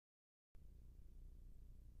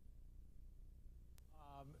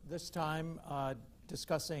this time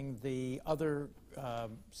discussing the other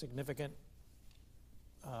significant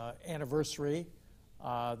anniversary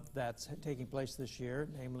that's taking place this year,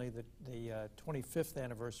 namely the 25th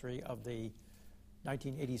anniversary of the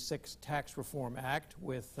 1986 Tax Reform Act,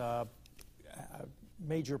 with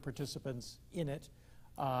major participants in it,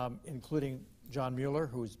 including John Mueller,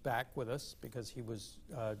 who's back with us because he was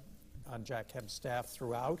on Jack Kemp's staff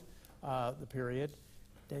throughout the period,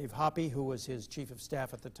 Dave Hoppe, who was his chief of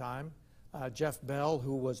staff at the time, Jeff Bell,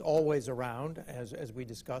 who was always around, as we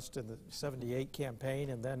discussed in the '78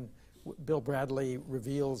 campaign, and then Bill Bradley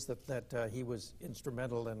reveals that he was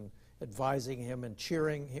instrumental in advising him and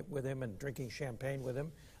cheering with him and drinking champagne with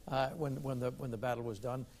him when the battle was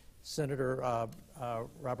done. Senator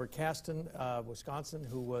Robert Kasten, Wisconsin,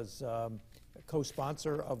 who was a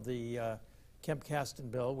co-sponsor of the Kemp-Kasten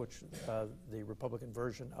bill, which the Republican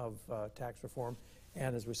version of tax reform,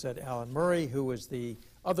 and as we said, Alan Murray, who was the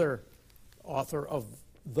other author of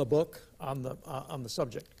the book on the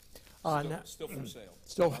subject. Still for sale.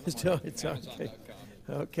 Still, it's okay.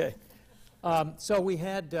 Okay. So we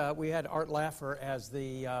had Art Laffer as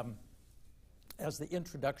the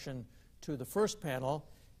introduction to the first panel,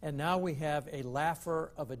 and now we have a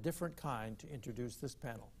Laffer of a different kind to introduce this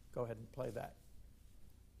panel. Go ahead and play that.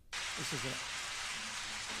 This is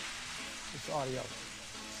it's audio.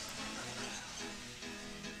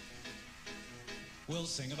 We'll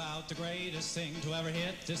sing about the greatest thing to ever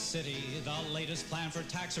hit this city, the latest plan for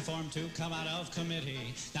tax reform to come out of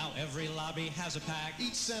committee. Now every lobby has a pack,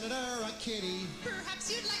 each senator a kitty. Perhaps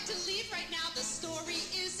you'd like to leave right now, the story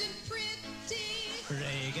isn't pretty.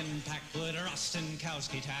 Reagan, Packwood,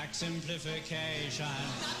 Rostenkowski, tax simplification.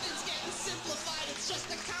 Nothing's getting simplified, it's just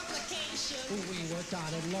a complication. We worked on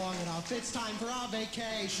it long enough, it's time for our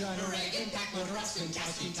vacation. Reagan, Packwood,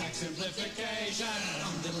 Rostenkowski, tax simplification.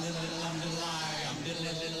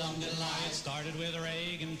 It started with a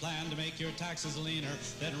Reagan plan to make your taxes leaner.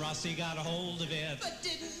 Then Rossi got a hold of it, but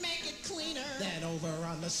didn't make it cleaner. Then over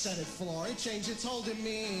on the Senate floor, it changed its whole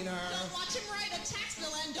demeanor. Don't watch him write a tax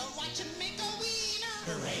bill and don't watch him make a wiener.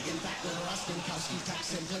 Reagan, Packwood, Rostenkowski, tax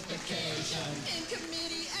simplification. In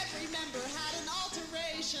committee, every member had an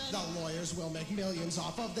alteration. The lawyers will make millions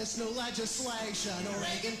off of this new legislation.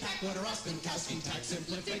 Reagan, Packwood, Rostenkowski, tax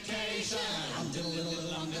simplification. The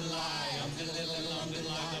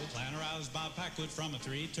plan aroused Bob Packwood from a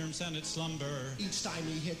three-term Senate slumber. Each time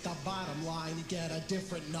he hit the bottom line, he'd get a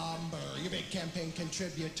different number. Your big campaign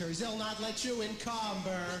contributors, they'll not let you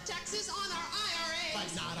encumber. Taxes on our IRAs,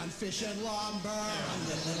 but not on fish and lumber.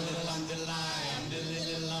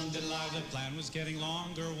 The plan was getting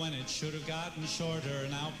longer when it should have gotten shorter.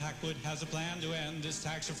 Now Packwood has a plan to end this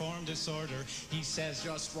tax reform disorder. He says,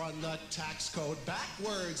 just run the tax code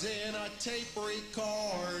backwards in a tape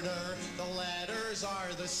recorder. The letters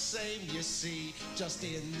are the same, you see, just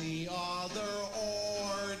in the other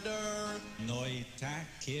order. Neu tack,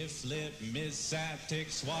 kiflip,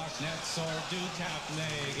 misaptic, swaknets, or do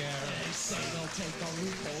capneger. They say they'll take the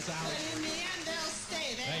loopholes out. but in the end they'll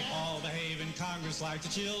stay there. They all behave in Congress like the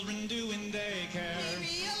children do in daycare.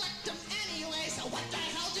 We re-elect them anyway, so what the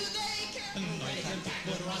hell do they care? Reagan,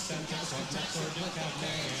 Packwood, Rostenkowski, tax or do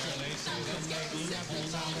capneger. They say they'll make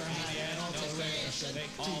loopholes out their high-end alteration. They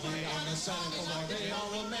all behave on the Senate floor, they all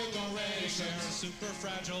will make orations. Super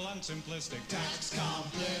fragile, unsimplistic tax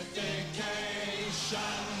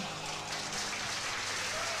complification.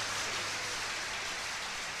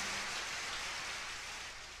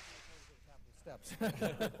 Steps.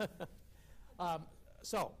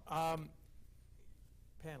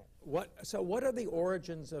 Panel. What are the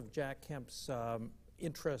origins of Jack Kemp's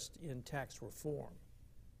interest in tax reform?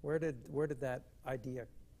 Where did that idea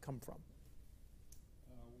come from?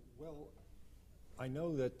 Well, I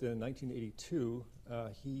know that in 1982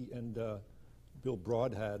 he and Bill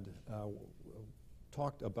Brodhead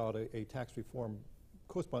talked about a tax reform,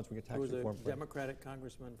 co-sponsoring a tax reform. Who was a Democratic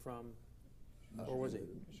congressman from, or was it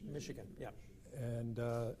Michigan? Yeah. And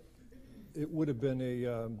it would have been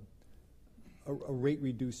a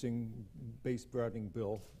rate-reducing base broadening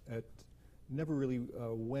bill. It never really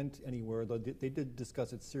went anywhere, though they did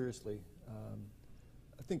discuss it seriously.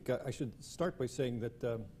 I think I should start by saying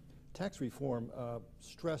that tax reform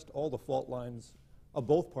stressed all the fault lines of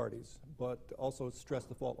both parties, but also stressed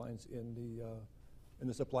the fault lines in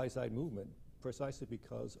the supply-side movement, precisely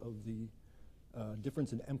because of the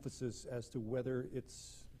difference in emphasis as to whether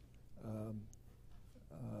it's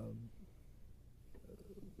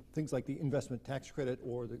things like the investment tax credit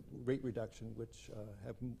or the rate reduction, which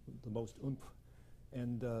have the most oomph.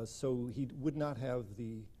 And so he would not have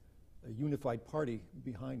the unified party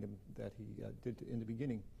behind him that he did in the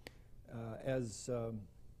beginning. As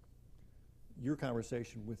your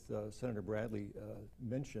conversation with Senator Bradley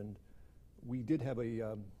mentioned, we did have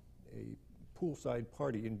a poolside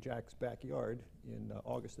party in Jack's backyard in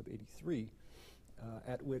August of '83,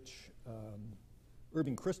 at which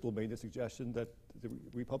Irving Kristol made the suggestion that the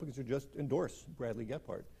Republicans should just endorse Bradley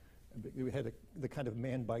Gephardt. And we had the kind of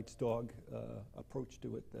man bites dog approach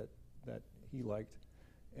to it that he liked.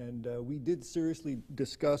 And we did seriously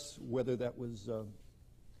discuss whether that would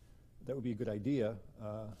be a good idea.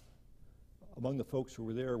 Among the folks who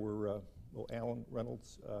were there were Alan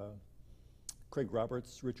Reynolds, Craig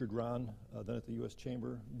Roberts, Richard Rahn, then at the U.S.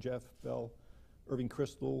 Chamber, Jeff Bell, Irving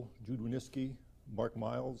Kristol, Jude Winniski, Mark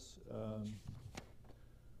Miles,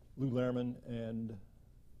 Lou Lehrman, and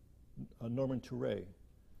Norman Touré.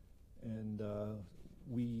 And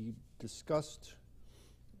we discussed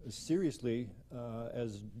seriously,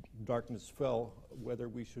 as darkness fell, whether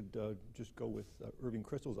we should just go with Irving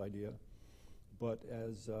Kristol's idea. But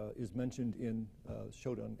as is mentioned in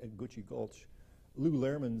Showdown at Gucci Gulch, Lou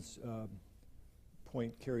Lehrman's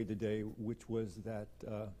point carried the day, which was that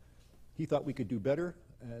he thought we could do better,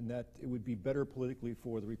 and that it would be better politically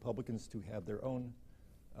for the Republicans to have their own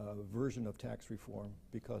version of tax reform,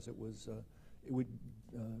 because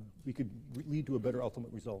we could lead to a better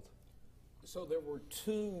ultimate result. So there were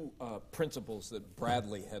two principles that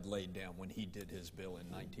Bradley had laid down when he did his bill in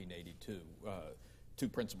 1982. Two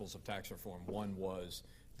principles of tax reform. One was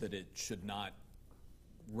that it should not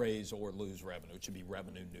raise or lose revenue. It should be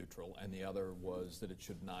revenue neutral. And the other was that it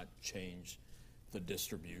should not change the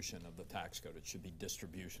distribution of the tax code. It should be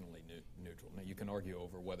distributionally neutral. Now, you can argue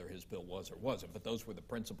over whether his bill was or wasn't, but those were the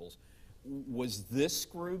principles. Was this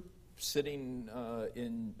group sitting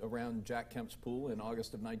around Jack Kemp's pool in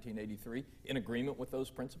August of 1983 in agreement with those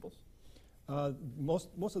principles?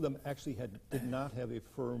 Most of them actually did not have a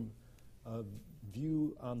firm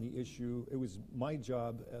view on the issue. It was my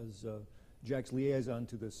job as Jack's liaison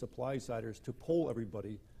to the supply-siders to poll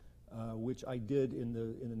everybody, which I did in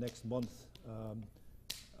the next month.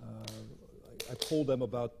 I polled them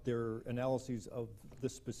about their analyses of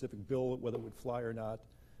this specific bill, whether it would fly or not.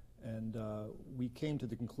 And we came to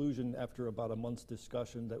the conclusion after about a month's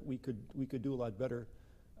discussion that we could do a lot better.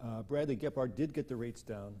 Bradley Gephardt did get the rates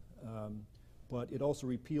down, but it also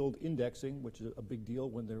repealed indexing, which is a big deal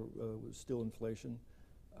when there was still inflation.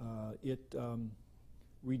 It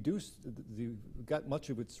got much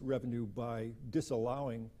of its revenue by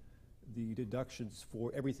disallowing the deductions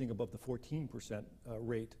for everything above the 14%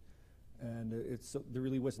 rate. And there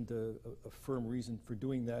really wasn't a firm reason for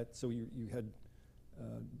doing that, so you had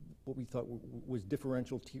what we thought was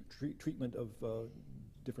differential treatment of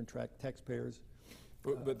different taxpayers.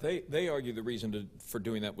 But they argue the reason for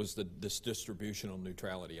doing that was this distributional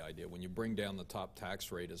neutrality idea. When you bring down the top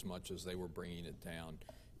tax rate as much as they were bringing it down,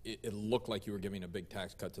 it looked like you were giving a big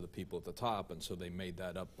tax cut to the people at the top, and so they made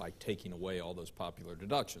that up by taking away all those popular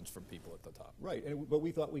deductions from people at the top. Right, but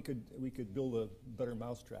we thought we could build a better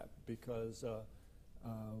mousetrap, because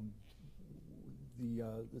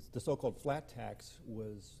the so-called flat tax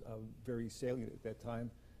was very salient at that time,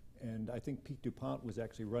 and I think Pete DuPont was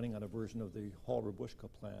actually running on a version of the Hall-Rabushka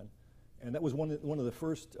plan, and that was one of the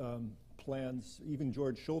first plans. Even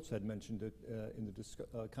George Shultz had mentioned it in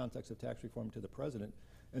the context of tax reform to the president,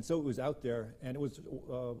 and so it was out there, and it was,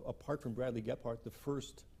 apart from Bradley Gephardt, the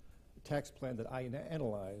first tax plan that I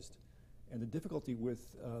analyzed. And the difficulty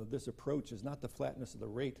with this approach is not the flatness of the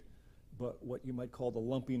rate, but what you might call the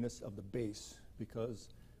lumpiness of the base, because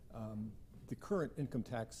the current income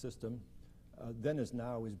tax system then as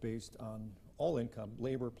now is based on all income,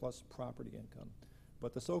 labor plus property income.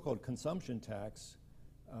 But the so-called consumption tax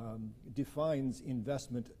defines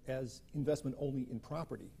investment as investment only in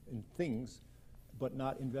property, in things, but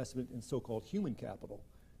not investment in so-called human capital.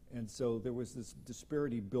 And so there was this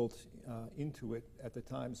disparity built into it at the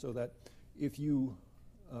time, so that if you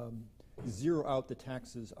zero out the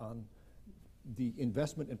taxes on the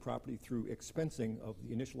investment in property through expensing of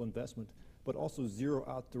the initial investment, but also zero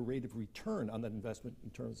out the rate of return on that investment in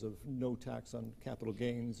terms of no tax on capital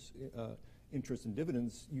gains, interest and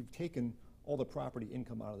dividends, you've taken all the property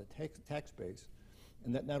income out of the tax base.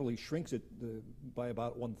 And that not only shrinks it by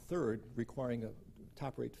about 1/3, requiring a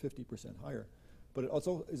top rate 50% higher, but it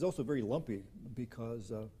also is also very lumpy,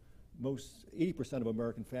 because 80% of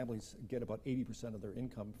American families get about 80% of their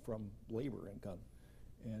income from labor income.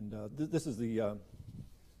 And this is the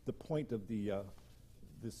point of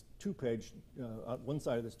this two-page, on one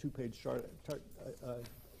side of this two-page chart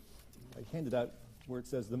I handed out, where it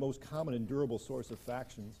says the most common and durable source of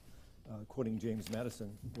factions, quoting James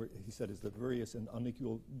Madison, where he said is the various and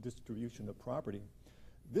unequal distribution of property.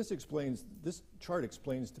 This chart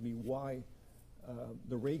explains to me why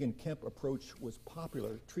the Reagan-Kemp approach was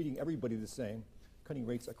popular, treating everybody the same, cutting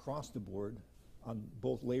rates across the board on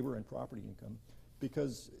both labor and property income,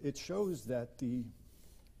 because it shows that the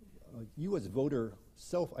U.S. voter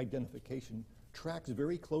self-identification tracks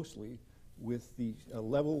very closely with the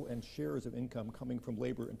level and shares of income coming from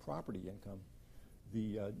labor and property income.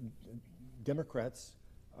 The Democrats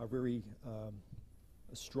are very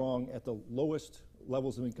strong at the lowest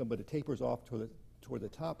levels of income, but it tapers off toward the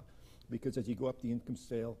top, because as you go up the income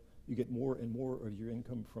scale, you get more and more of your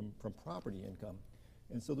income from property income.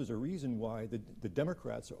 And so there's a reason why the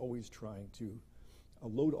Democrats are always trying to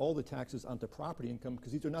load all the taxes onto property income,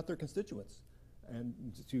 because these are not their constituents, and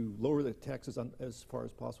to lower the taxes on, as far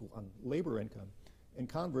as possible, on labor income. And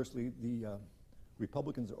conversely, the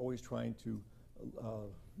Republicans are always trying to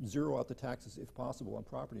zero out the taxes, if possible, on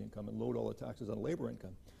property income and load all the taxes on labor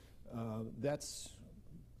income.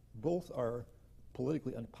 Both are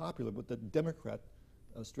politically unpopular, but the Democrat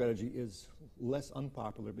strategy is less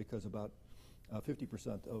unpopular, because about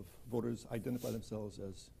 50% of voters identify themselves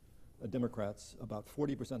as Democrats, about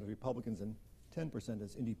 40% of Republicans, and 10%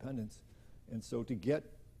 as independents. And so to get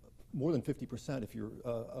more than 50%, if you're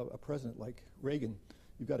a president like Reagan,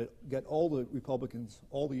 you've got to get all the Republicans,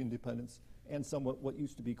 all the independents, and somewhat what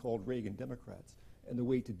used to be called Reagan Democrats. And the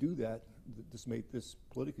way to do that, to make this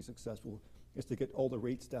politically successful, is to get all the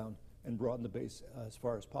rates down and broaden the base as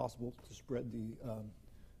far as possible, to spread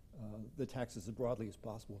the taxes as broadly as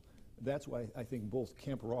possible. That's why I think both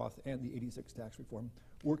Kemp-Roth and the '86 tax reform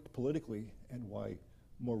worked politically, and why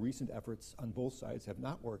more recent efforts on both sides have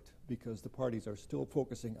not worked, because the parties are still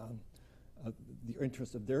focusing on the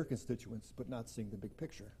interests of their constituents, but not seeing the big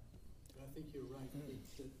picture. I think you're right.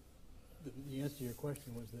 The answer to your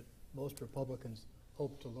question was that most Republicans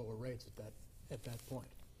hoped to lower rates at that point.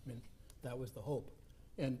 I mean, that was the hope.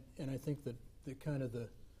 And I think that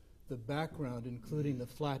the background, including the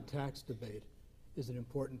flat tax debate, is an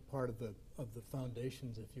important part of the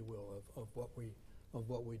foundations, if you will, of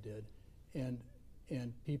what we did.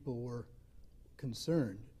 And people were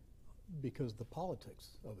concerned because the politics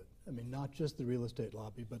of it. I mean, not just the real estate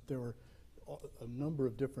lobby, but there were a number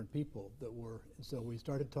of different people that were. So we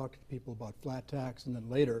started talking to people about flat tax, and then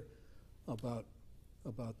later about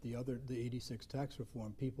the 86 tax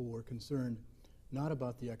reform. People were concerned not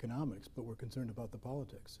about the economics, but were concerned about the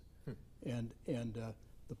politics. And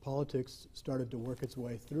the politics started to work its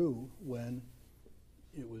way through when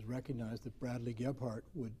it was recognized that Bradley Gebhardt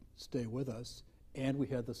would stay with us, and we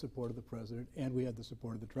had the support of the president, and we had the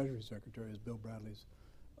support of the Treasury Secretary, as Bill Bradley's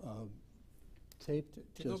tape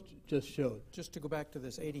just showed. Just to go back to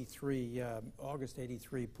this August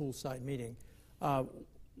 83 poolside meeting,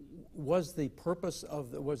 was the purpose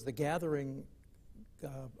of was the gathering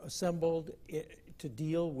assembled to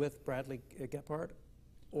deal with Bradley Gebhardt,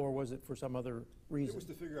 or was it for some other reason? It was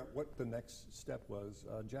to figure out what the next step was.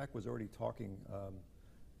 Jack was already talking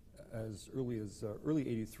as early as early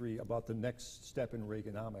 '83 about the next step in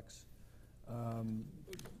Reaganomics.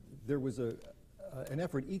 There was an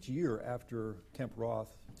effort each year after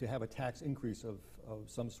Kemp-Roth to have a tax increase of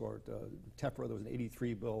some sort. TEFRA, there was an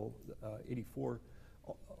 '83 bill, '84,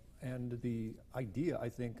 and the idea, I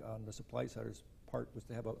think, on the supply side's part was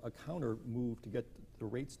to have a counter move to get the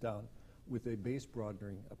rates down with a base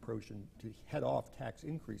broadening approach, and to head off tax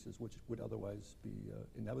increases, which would otherwise be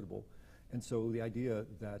inevitable. And so the idea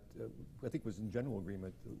that I think was in general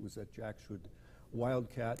agreement was that Jack should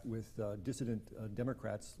wildcat with dissident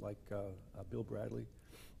Democrats like Bill Bradley.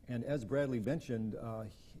 And as Bradley mentioned,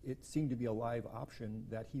 it seemed to be a live option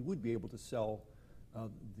that he would be able to sell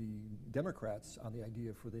the Democrats on the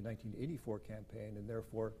idea for the 1984 campaign, and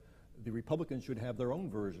therefore the Republicans should have their own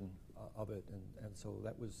version of it. And so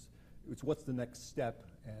that was, it's what's the next step,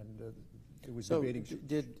 and it was debating.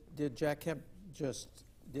 Did Jack Kemp just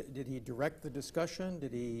did he direct the discussion?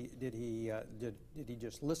 Did he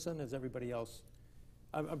just listen as everybody else?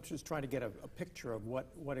 I'm just trying to get a picture of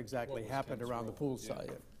what exactly happened Kemp's around the role? poolside.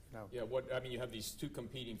 Yeah. No. Yeah, I mean, you have these two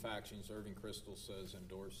competing factions. Irving Kristol says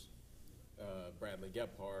endorse Bradley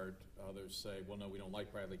Gebhardt. Others say, well, no, we don't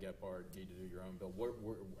like Bradley Gebhardt. You need to do your own bill.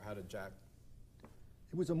 How did Jack?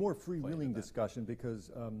 It was a more freewheeling discussion,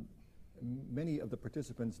 because many of the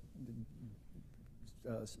participants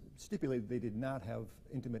stipulated they did not have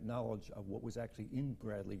intimate knowledge of what was actually in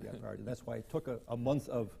Bradley Gebhardt, and that's why it took a month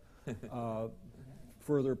of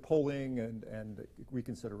further polling and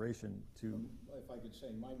reconsideration to. If I could say,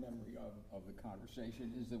 my memory of the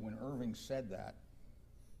conversation is that when Irving said that,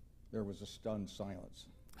 there was a stunned silence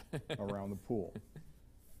around the pool.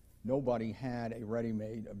 Nobody had a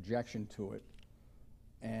ready-made objection to it,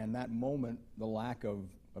 and that moment, the lack of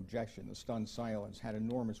objection, the stunned silence, had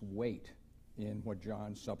enormous weight in what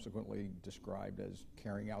John subsequently described as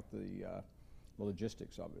carrying out the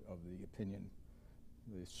logistics of it, of the opinion,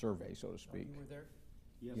 the survey, so to speak. You were there?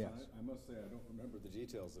 Yes, Yes. I must say I don't remember the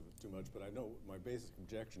details of it too much, but I know my basic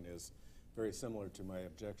objection is very similar to my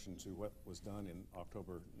objection to what was done in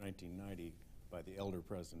October 1990 by the elder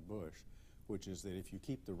President Bush, which is that if you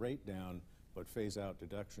keep the rate down but phase out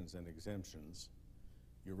deductions and exemptions,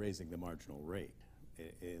 you're raising the marginal rate.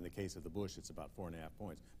 In the case of the Bush, it's about 4.5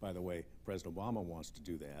 points. By the way, President Obama wants to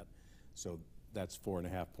do that, so that's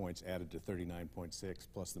 4.5 points added to 39.6,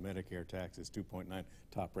 plus the Medicare tax is 2.9.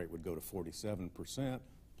 Top rate would go to 47%,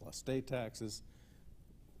 plus state taxes.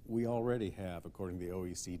 We already have, according to the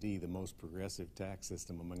OECD, the most progressive tax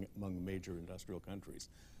system among major industrial countries.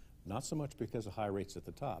 Not so much because of high rates at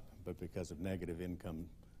the top, but because of negative income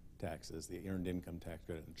taxes, the earned income tax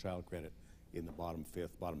credit and child credit in the bottom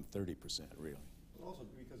fifth, bottom 30%, really. Also,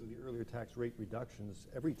 because of the earlier tax rate reductions,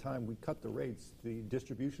 every time we cut the rates, the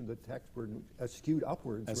distribution of the tax burden skewed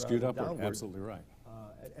upwards rather Skewed than upward, downward. absolutely right.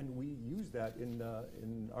 And we used that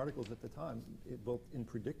in articles at the time, both in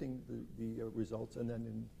predicting the results and then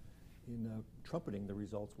in trumpeting the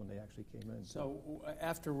results when they actually came in. So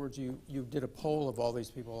afterwards, you did a poll of all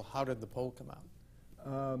these people. How did the poll come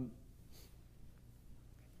out?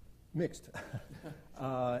 Mixed.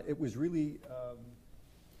 It was really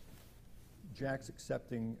Jack's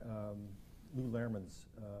accepting Lou Lehrman's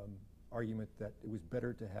argument that it was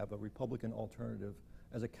better to have a Republican alternative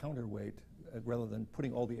as a counterweight rather than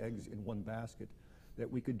putting all the eggs in one basket,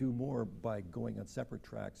 that we could do more by going on separate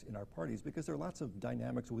tracks in our parties, because there are lots of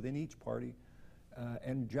dynamics within each party,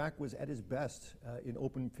 and Jack was at his best in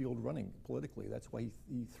open field running politically. That's why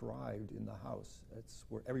he thrived in the House. That's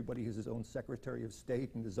where everybody has his own Secretary of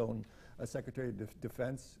State and his own Secretary of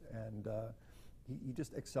Defense, and he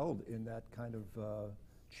just excelled in that kind of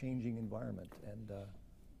changing environment. And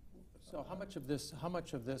so how much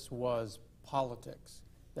of this was politics?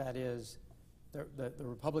 That is, the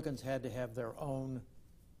Republicans had to have their own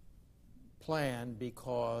plan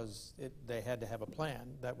because they had to have a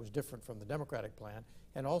plan that was different from the Democratic plan.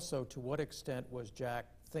 And also, to what extent was Jack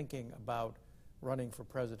thinking about running for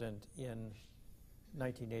president in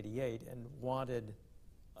 1988 and wanted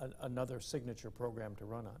another signature program to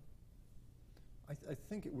run on? I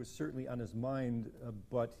think it was certainly on his mind,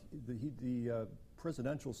 but the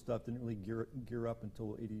presidential stuff didn't really gear up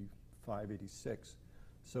until 85, 86.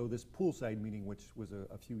 So this poolside meeting, which was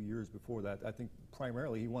a few years before that, I think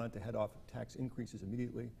primarily he wanted to head off tax increases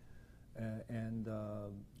immediately.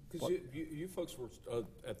 Because you folks were,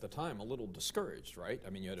 at the time, a little discouraged, right? I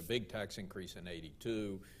mean, you had a big tax increase in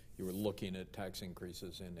 82. You were looking at tax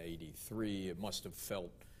increases in 83. It must have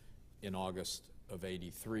felt in August of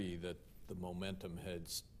 83 that the momentum had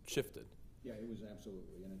shifted. Yeah, it was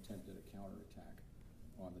absolutely an attempt at a counterattack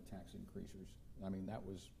on the tax increasers. I mean, that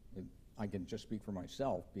was, I can just speak for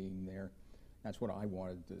myself being there. That's what I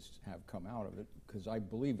wanted to have come out of it, because I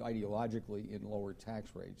believed ideologically in lower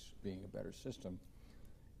tax rates being a better system.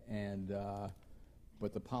 And,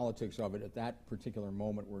 but the politics of it at that particular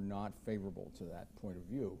moment were not favorable to that point of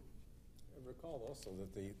view. I recall also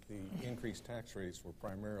that the increased tax rates were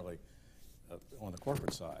primarily on the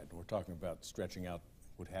corporate side. We're talking about stretching out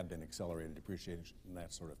what had been accelerated depreciation and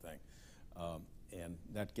that sort of thing. And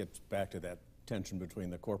that gets back to that tension between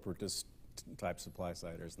the corporatist type supply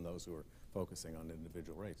siders and those who are focusing on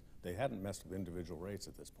individual rates. They hadn't messed with individual rates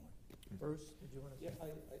at this point. Bruce, did you want to say? Yeah,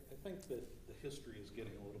 I think that the history is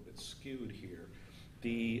getting a little bit skewed here.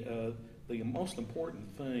 The most important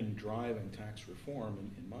thing driving tax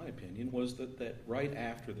reform, in my opinion, was that right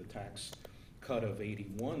after the tax cut of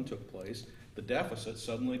 81 took place, the deficit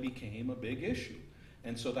suddenly became a big issue.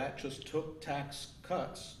 And so that just took tax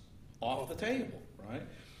cuts off the table, right?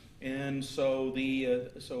 And so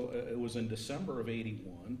it was in December of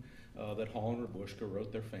 81 that Hall and Rabushka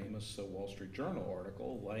wrote their famous Wall Street Journal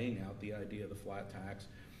article laying out the idea of the flat tax.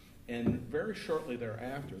 And very shortly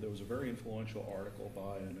thereafter, there was a very influential article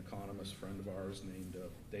by an economist friend of ours named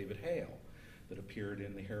David Hale that appeared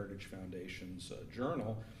in the Heritage Foundation's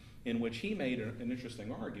journal, in which he made an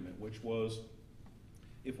interesting argument, which was,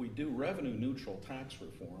 if we do revenue-neutral tax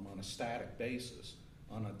reform on a static basis,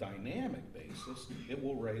 on a dynamic basis, it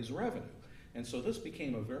will raise revenue. And so this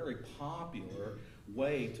became a very popular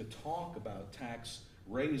way to talk about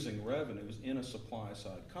raising revenues in a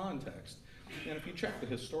supply-side context. And if you check the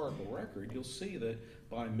historical record, you'll see that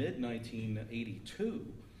by mid-1982,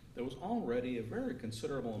 there was already a very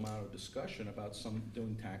considerable amount of discussion about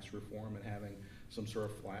doing tax reform and having some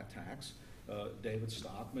sort of flat tax. David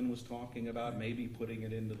Stockman was talking about maybe putting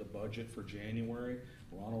it into the budget for January.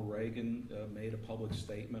 Ronald Reagan made a public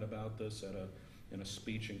statement about this at in a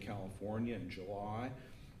speech in California in July.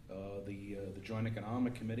 The Joint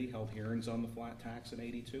Economic Committee held hearings on the flat tax in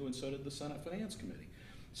 '82, and so did the Senate Finance Committee.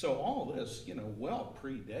 So all this, well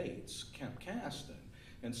predates Kemp Kasten.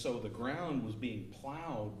 And so the ground was being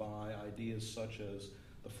plowed by ideas such as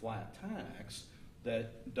the flat tax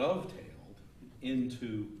that dovetailed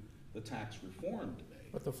into the tax reform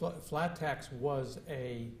debate. But the flat tax was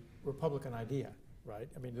a Republican idea, right?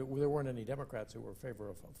 I mean, there weren't any Democrats who were in favor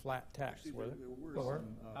of a flat tax, Actually, were there? there were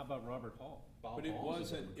some, How about Robert Hall? But it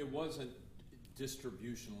wasn't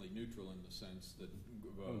distributionally neutral in the sense that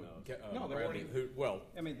No, there Bradley, weren't.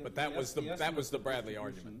 I mean, but that was the estimates of Bradley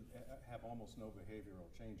distribution argument. have almost no behavioral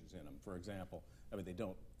changes in them. For example, I mean,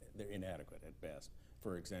 they're inadequate at best.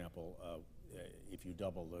 For example, if you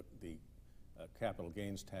double the capital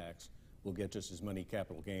gains tax, we'll get just as many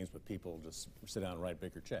capital gains, but people just sit down and write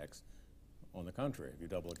bigger checks. On the contrary, if you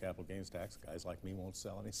double the capital gains tax, guys like me won't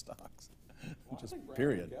sell any stocks. Just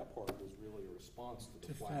period. That part was really a response to the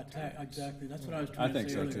To flat tax. Exactly, that's what I was trying to say I think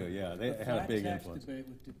so earlier. too, yeah. They The had a big flat tax influence. debate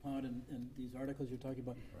with DuPont and these articles you're talking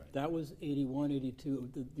about, Right. that was 81, 82,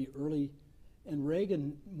 the early, and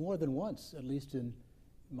Reagan more than once, at least in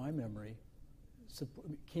my memory,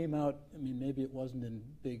 came out, I mean, maybe it wasn't in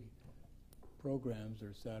big programs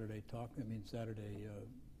or Saturday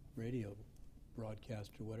radio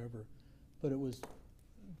broadcast or whatever, but it was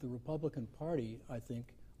the Republican Party, I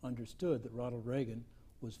think, understood that Ronald Reagan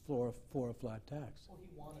was for a flat tax.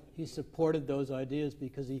 Well, He supported those ideas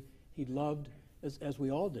because he loved, as we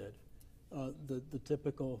all did, the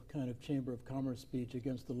typical kind of Chamber of Commerce speech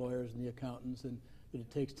against the lawyers and the accountants, and that it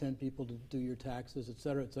takes 10 people to do your taxes, et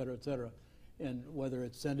cetera, et cetera, et cetera. And whether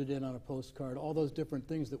it's send it in on a postcard, all those different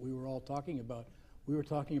things that we were all talking about. We were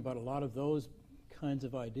talking about a lot of those kinds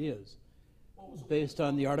of ideas based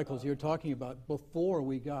on the articles you're talking about before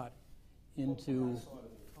we got into... What I saw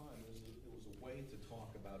at the time was that it was a way to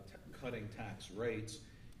talk about cutting tax rates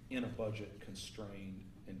in a budget-constrained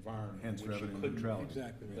environment. Hence in which you revenue couldn't- neutrality.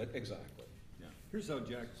 Exactly. Exactly. Here's how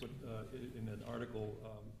Jack put in an article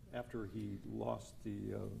after he lost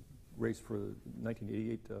the race for the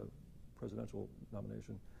 1988 presidential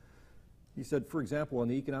nomination. He said, for example, on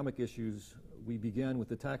the economic issues, we began with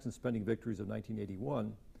the tax and spending victories of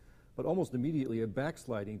 1981, but almost immediately a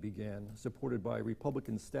backsliding began, supported by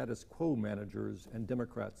Republican status quo managers and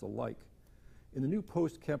Democrats alike. In the new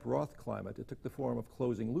post-Kemp-Roth climate, it took the form of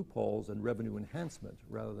closing loopholes and revenue enhancement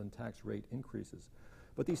rather than tax rate increases.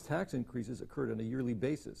 But these tax increases occurred on a yearly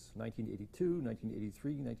basis, 1982,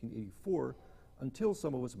 1983, 1984, until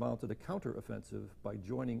some of us mounted a counteroffensive by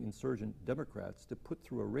joining insurgent Democrats to put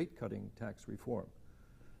through a rate-cutting tax reform.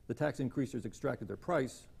 The tax increasers extracted their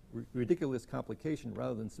price, ridiculous complication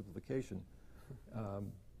rather than simplification,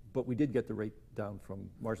 but we did get the rate down from,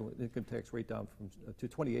 marginal income tax rate down from, to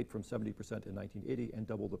 28 from 70% in 1980 and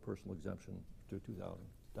double the personal exemption to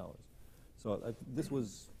 $2,000. So this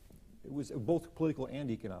was, it was both political and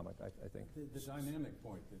economic, I think. The dynamic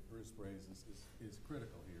point that Bruce raises is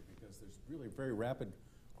critical here because there's really very rapid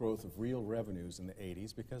growth of real revenues in the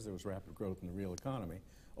 80s because there was rapid growth in the real economy,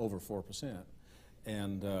 over 4%.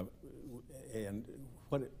 And the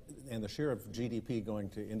share of GDP going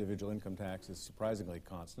to individual income tax is surprisingly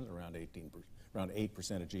constant, around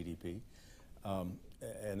 8% of GDP.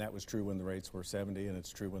 And that was true when the rates were 70, and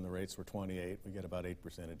it's true when the rates were 28. We get about 8%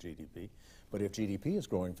 of GDP. But if GDP is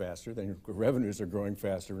growing faster, then your revenues are growing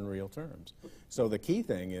faster in real terms. So the key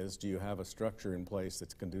thing is, do you have a structure in place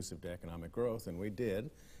that's conducive to economic growth? And we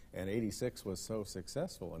did. And 86 was so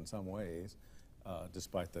successful in some ways,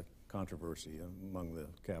 despite the controversy among the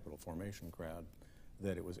capital formation crowd,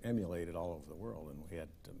 that it was emulated all over the world. And we had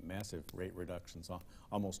massive rate reductions.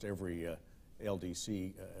 Almost every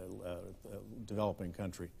LDC developing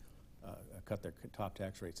country cut their top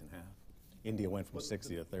tax rates in half. India went from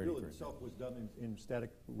 60 to 30. The bill itself was done in static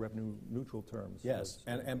revenue neutral terms. Yes,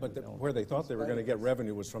 where they thought they were going to get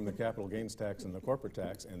revenue was from the capital gains tax and the corporate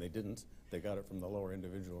tax, and they didn't. They got it from the lower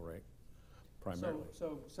individual rate, primarily.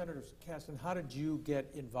 So Senator Kasten, how did you get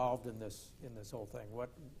involved in this whole thing?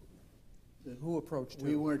 Who approached who?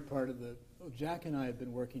 We weren't part of the... Jack and I had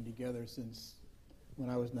been working together since when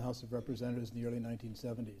I was in the House of Representatives in the early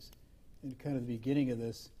 1970s. And kind of the beginning of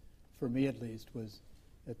this, for me at least, was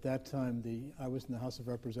at that time, I was in the House of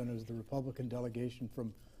Representatives. The Republican delegation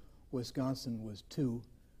from Wisconsin was two,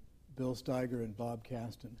 Bill Steiger and Bob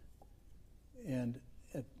Kasten. And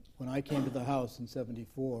when I came to the House in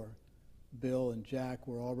 '74, Bill and Jack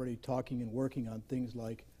were already talking and working on things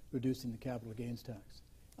like reducing the capital gains tax.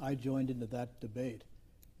 I joined into that debate,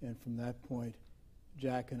 and from that point,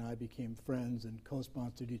 Jack and I became friends and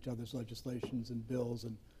co-sponsored each other's legislations and bills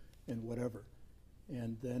and whatever.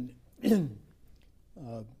 And then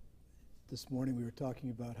This morning we were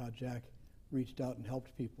talking about how Jack reached out and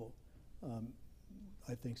helped people.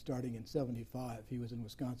 I think starting in '75, he was in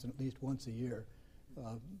Wisconsin at least once a year,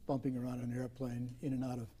 bumping around an airplane in and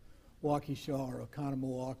out of Waukesha or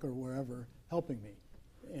Oconomowoc or wherever, helping me.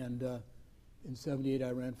 And in '78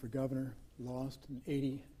 I ran for governor, lost. In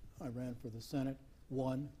 '80 I ran for the Senate,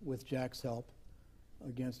 won with Jack's help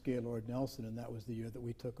against Gaylord Nelson, and that was the year that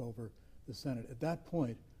we took over the Senate. At that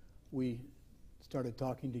point, we started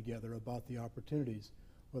talking together about the opportunities,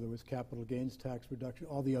 whether it was capital gains tax reduction,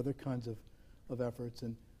 all the other kinds of efforts,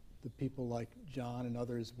 and the people like John and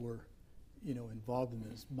others were, involved in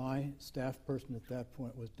this. My staff person at that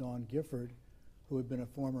point was Dawn Gifford, who had been a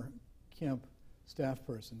former Kemp staff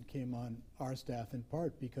person, came on our staff in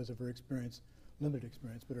part because of her experience, limited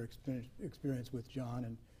experience, but her experience with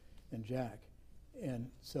John and Jack. And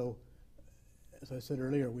so, as I said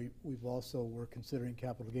earlier, we've also were considering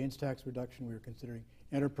capital gains tax reduction, we were considering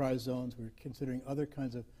enterprise zones, we were considering other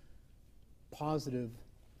kinds of positive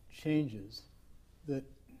changes that,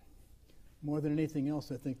 more than anything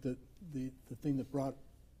else, I think that the thing that brought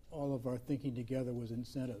all of our thinking together was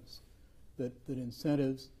incentives. That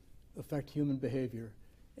incentives affect human behavior,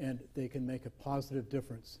 and they can make a positive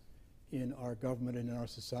difference in our government and in our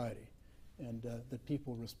society. And that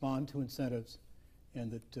people respond to incentives, and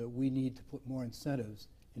that we need to put more incentives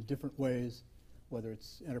in different ways, whether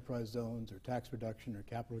it's enterprise zones or tax reduction or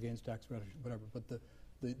capital gains tax reduction, whatever. But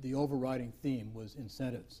the overriding theme was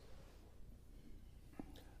incentives.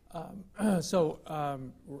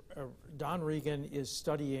 Don Regan is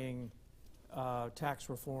studying tax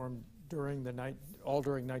reform during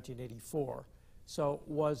 1984. So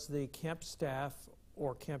was the Kemp staff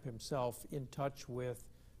or Kemp himself in touch with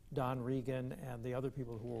Don Regan and the other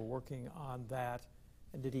people who were working on that?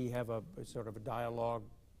 And did he have a sort of a dialogue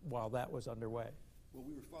while that was underway? Well,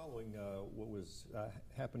 we were following what was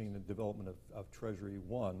happening in the development of Treasury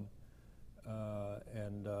 1,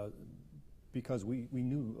 and because we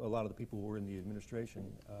knew a lot of the people who were in the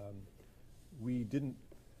administration, we didn't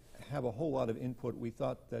have a whole lot of input. We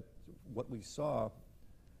thought that what we saw,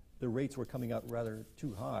 the rates were coming out rather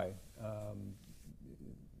too high.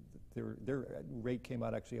 Their rate came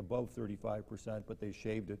out actually above 35%, but they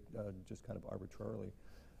shaved it just kind of arbitrarily.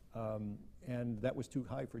 And that was too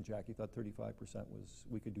high for Jack. He thought 35% was,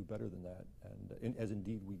 we could do better than that, and as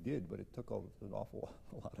indeed we did, but it took an awful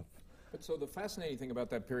lot of. But so the fascinating thing about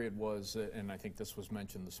that period was, and I think this was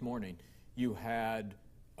mentioned this morning, you had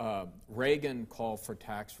Reagan call for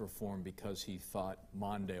tax reform because he thought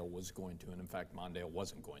Mondale was going to, and in fact Mondale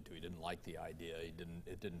wasn't going to. He didn't like the idea.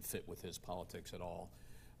 It didn't fit with his politics at all.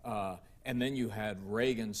 And then you had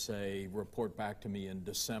Reagan say, report back to me in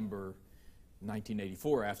December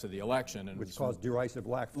 1984 after the election. And which caused derisive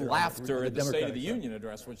laughter. Laughter at the State of the Union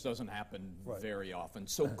address, which doesn't happen very often.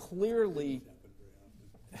 So clearly,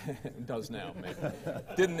 it does now, maybe.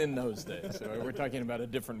 Didn't in those days. So we're talking about a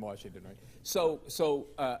different Washington, right? So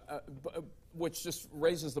which just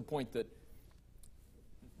raises the point that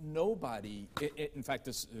nobody, in fact,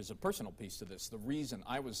 there's a personal piece to this. The reason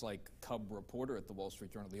I was like cub reporter at the Wall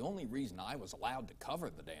Street Journal, the only reason I was allowed to cover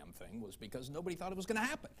the damn thing was because nobody thought it was going to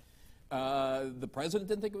happen. The president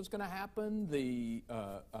didn't think it was going to happen.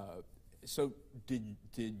 So did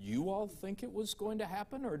you all think it was going to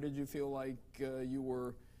happen, or did you feel like you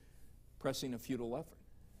were pressing a futile effort?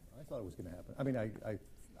 I thought it was going to happen. I mean,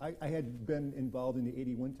 I had been involved in the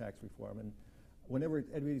 '81 tax reform, and whenever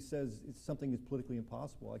anybody says something is politically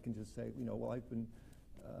impossible, I can just say, well, I've been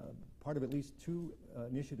part of at least two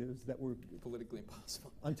initiatives that were politically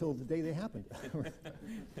impossible until the day they happened.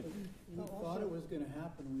 We thought it was going to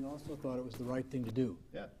happen. We also thought it was the right thing to do.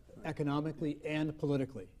 Yeah. Economically and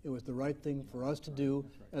politically. It was the right thing for us to do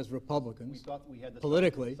as Republicans. We thought we had the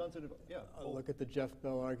politically. Look at the Jeff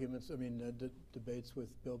Bell arguments, debates with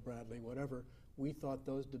Bill Bradley, whatever. We thought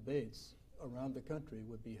those debates around the country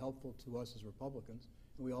would be helpful to us as Republicans.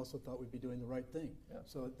 And we also thought we'd be doing the right thing. Yeah.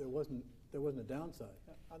 So there wasn't a downside.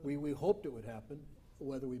 Yeah. We hoped it would happen.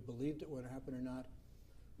 Whether we believed it would happen or not,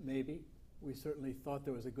 maybe. We certainly thought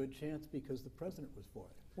there was a good chance because the president was for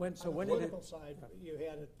it. On the political side, you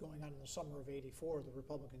had it going on in the summer of '84, the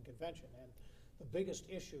Republican convention, and the biggest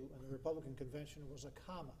issue in the Republican convention was a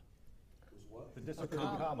comma. The discipline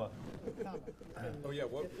of comma. Oh yeah,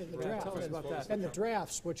 what? In the draft. Tell us about that. And the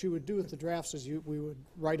drafts, what you would do with the drafts is we would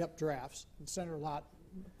write up drafts. And Senator Lott,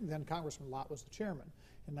 then Congressman Lott was the chairman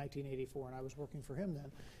in 1984, and I was working for him then.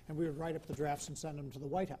 And we would write up the drafts and send them to the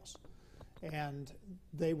White House. And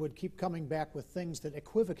they would keep coming back with things that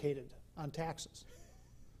equivocated on taxes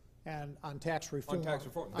and on tax reform. On tax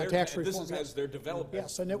reform. On tax reform. This is as they're developing.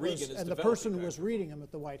 Yes, and the person who was reading them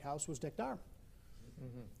at the White House was Dick Darman.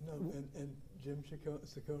 No, and Jim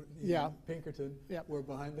Ciccone, Yeah. Pinkerton Yep. were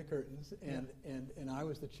behind the curtains, and I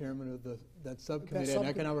was the chairman of that That subcommittee on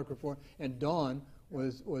economic reform, and Dawn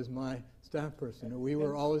was my staff person. We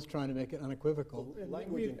were always trying to make it unequivocal.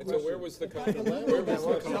 Language in And so where was the Tell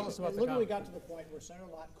us about It the literally comment. got to the point where Senator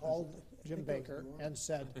Lott called Jim Baker and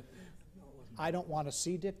said, I don't want to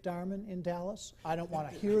see Dick Darman in Dallas, I don't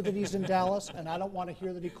want to hear that he's in Dallas, and I don't want to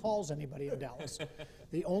hear that he calls anybody in Dallas.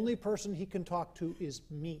 The only person he can talk to is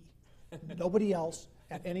me, nobody else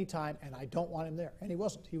at any time, and I don't want him there. And he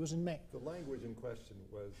wasn't, he was in Maine. The language in question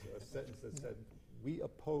was a sentence that said, we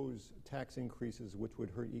oppose tax increases which would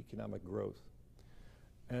hurt economic growth.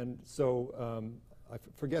 And so I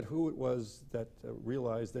forget who it was that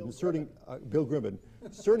realized that inserting, Bill Grimmett,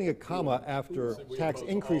 inserting a comma after tax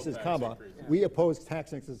increases, comma, we oppose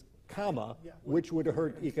tax increases, comma, which would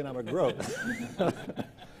hurt economic growth.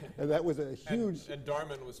 And that was a huge... And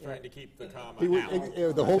Darman was trying to keep the comma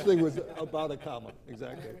out. The whole thing was about a comma,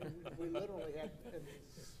 exactly. We literally had,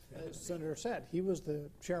 as the Senator said, he was the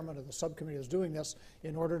chairman of the subcommittee that was doing this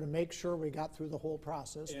in order to make sure we got through the whole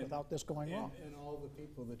process without this going wrong. And all the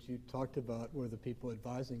people that you talked about were the people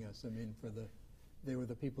advising us. I mean, they were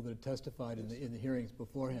the people that had testified in the hearings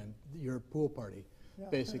beforehand, your pool party,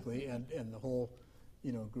 basically, and the whole,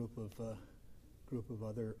 group of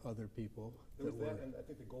other people. There was that, and I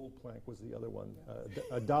think the gold plank was the other one.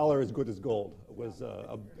 A dollar as good as gold was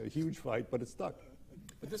a huge fight, but it stuck.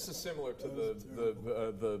 But this is similar to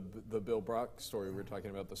the Bill Brock story we were talking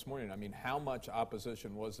about this morning. I mean, how much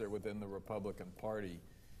opposition was there within the Republican Party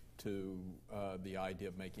to the idea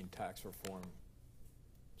of making tax reform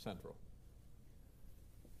central?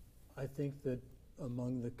 I think that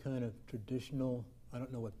among the kind of traditional, I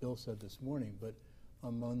don't know what Bill said this morning, but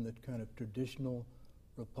among the kind of traditional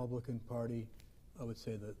Republican Party, I would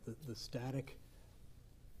say that the static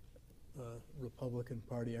Republican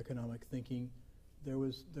Party economic thinking, there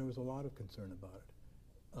was a lot of concern about it.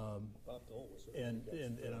 Bob Dole was and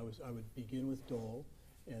I would begin with Dole,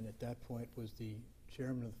 and at that point was the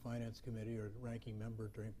chairman of the Finance Committee, or ranking member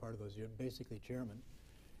during part of those years, basically chairman.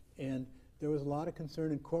 And there was a lot of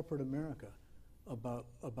concern in corporate America about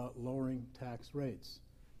lowering tax rates.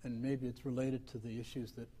 And maybe it's related to the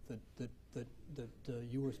issues that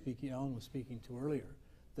you were speaking, Alan was speaking to earlier,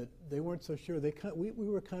 that they weren't so sure. We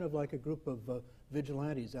were kind of like a group of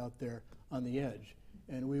vigilantes out there on the edge,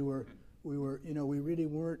 and we really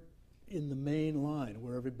weren't in the main line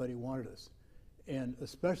where everybody wanted us, and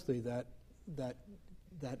especially that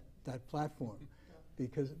platform,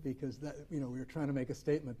 because that we were trying to make a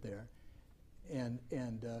statement there, and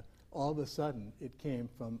all of a sudden it came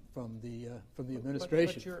from the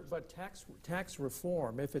administration. But tax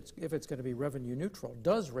reform, if it's going to be revenue neutral,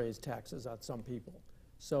 does raise taxes on some people.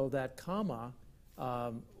 So that comma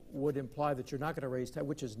would imply that you're not going to raise taxes,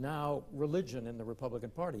 which is now religion in the Republican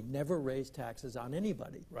Party. Never raise taxes on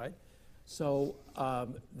anybody, right? So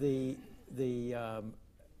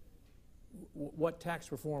what tax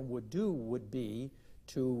reform would do would be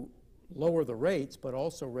to lower the rates, but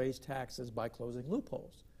also raise taxes by closing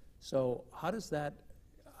loopholes. So how does that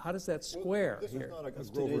square this here? This was not a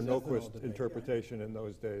Grover Nyquist interpretation in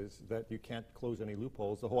those days that you can't close any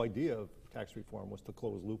loopholes. The whole idea of tax reform was to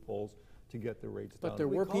close loopholes to get the rates down. But there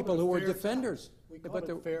were people who were defenders. We called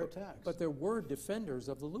it fair tax. But there were defenders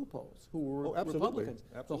of the loopholes who were absolutely. Republicans.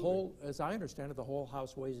 Absolutely. The whole, as I understand it, the whole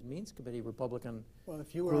House Ways and Means Committee, Republican. Well,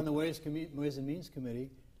 if you were on the Ways and Means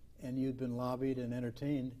Committee and you'd been lobbied and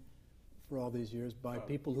entertained for all these years by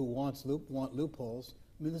people who want loopholes,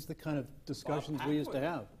 I mean, this is the kind of discussions we used to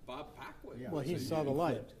have. Bob Packwood. Yeah. Well, he saw the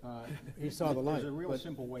light. He saw the light. There's a real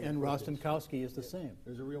simple way. And to put this. Rostenkowski is the same.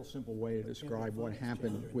 There's a real simple way to describe what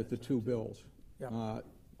happened with the two bills. Yeah.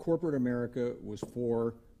 Corporate America was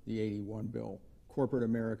for the 81 bill. Corporate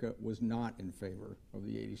America was not in favor of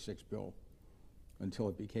the 86 bill until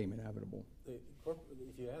it became inevitable. If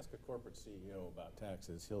you ask a corporate CEO about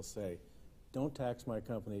taxes, he'll say, don't tax my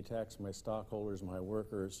company, tax my stockholders, my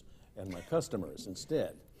workers, and my customers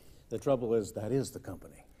instead. The trouble is that is the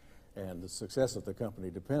company, and the success of the company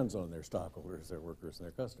depends on their stockholders, their workers, and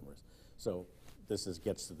their customers. So this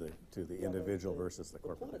gets to the individual versus the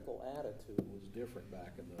corporate. The political attitude was different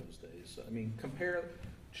back in those days. I mean, compare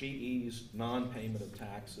GE's non-payment of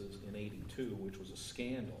taxes in '82, which was a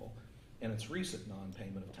scandal, and its recent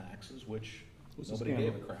non-payment of taxes, which nobody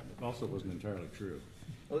gave a crap about. Also wasn't entirely true.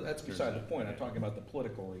 Well, that's beside the point. I'm talking about the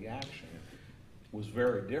political reaction. Was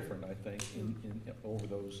very different, I think, over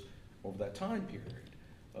that time period.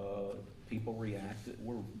 People reacted,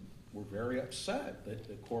 were very upset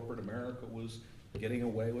that corporate America was getting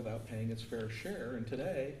away without paying its fair share. And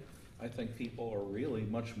today, I think people are really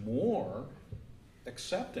much more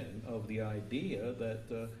accepting of the idea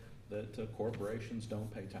that corporations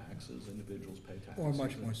don't pay taxes, individuals pay taxes. Or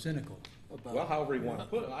much more cynical about. Well, however you want to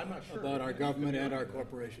put it, I'm not sure. About our government and our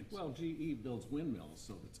corporations. Well, GE builds windmills,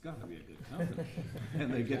 so it's got to be a good company.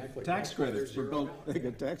 And they get tax credits for both. They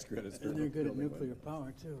get tax credits for And they're good at building nuclear windmills.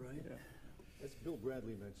 power too, right? As Bill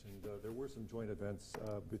Bradley mentioned, there were some joint events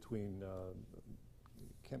between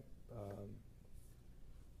Kemp,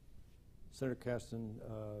 Senator Kasten,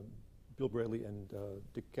 Bill Bradley, and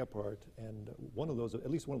Dick Gephardt, and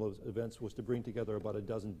at least one of those events was to bring together about a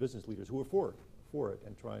dozen business leaders who were for it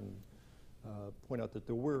and try and point out that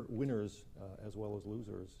there were winners as well as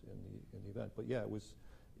losers in the event. But yeah, it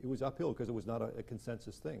was uphill because it was not a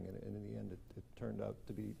consensus thing, and in the end, it turned out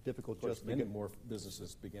to be difficult. Of course, just many to get more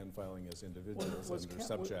businesses began filing as individuals Was under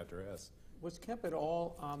Kemp- Subchapter S. Was Kemp at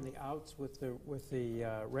all on the outs with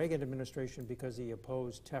the Reagan administration because he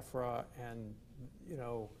opposed TEFRA and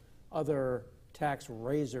other tax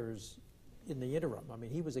raisers in the interim? I mean,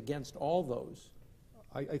 he was against all those.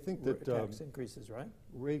 I think that tax increases, right?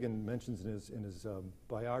 Reagan mentions in his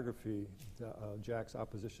biography Jack's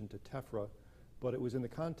opposition to TEFRA, but it was in the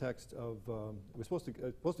context of it was supposed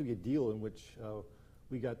to be a deal in which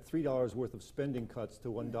we got $3 worth of spending cuts to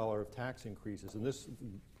 $1 of tax increases, and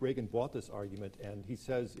Reagan bought this argument, and he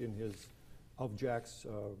says of Jack's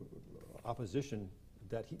opposition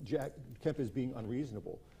that Kemp is being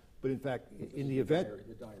unreasonable. But in fact, in the event,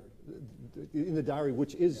 in the diary,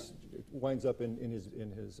 which winds up in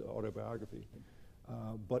his autobiography,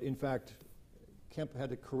 but in fact, Kemp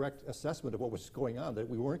had a correct assessment of what was going on, that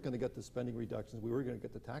we weren't going to get the spending reductions, we were going to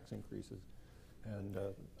get the tax increases. And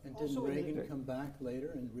didn't Reagan come back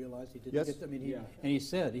later and realize he didn't Yes. get them? I mean, and he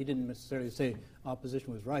said, he didn't necessarily say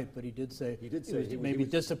opposition was right, but he did say he was maybe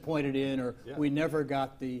disappointed in, or we never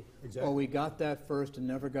got or we got that first and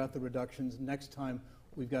never got the reductions. Next time,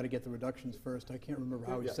 we've got to get the reductions first. I can't remember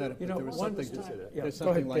how he said it, but there was something, there's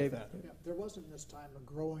something like that. Yeah, there was in this time a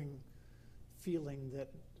growing feeling that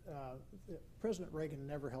President Reagan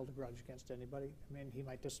never held a grudge against anybody. I mean, he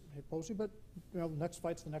might oppose you, but the next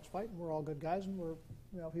fight's the next fight, and we're all good guys, and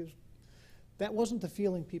that wasn't the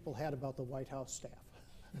feeling people had about the White House staff.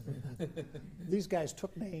 These guys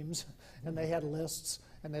took names, and they had lists,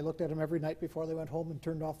 and they looked at them every night before they went home and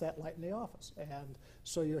turned off that light in the office. And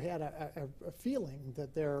so you had a feeling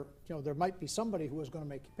that there might be somebody who was going to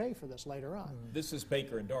make you pay for this later on. This is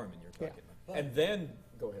Baker and Darman you're talking about. And then,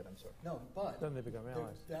 go ahead, I'm sorry. No, but then they become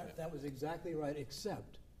allies. That was exactly right,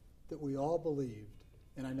 except that we all believed,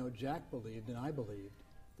 and I know Jack believed, and I believed,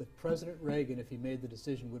 that President Reagan, if he made the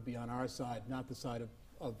decision, would be on our side, not the side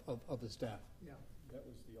of the staff. Yeah.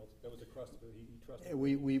 That was across he trusted.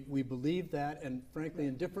 We believed that, and frankly,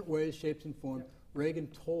 in different ways, shapes, and forms, Reagan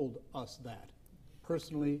told us that,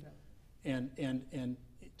 personally, and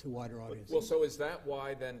to wider audiences. Well, so is that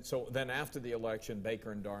why then after the election,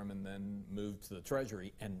 Baker and Darman then moved to the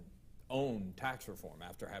Treasury and owned tax reform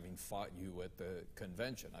after having fought you at the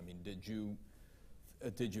convention? I mean, did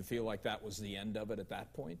you feel like that was the end of it at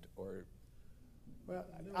that point, or? Well,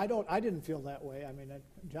 I didn't feel that way. I mean,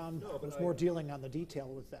 John was more dealing on the detail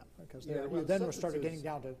with them, because then we started getting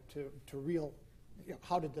down to real,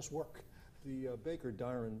 how did this work? The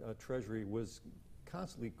Baker-Darman Treasury was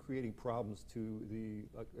constantly creating problems to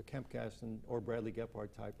the Kemp, Kasten, or Bradley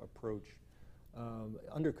Gephardt type approach,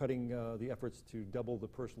 undercutting the efforts to double the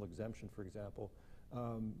personal exemption, for example.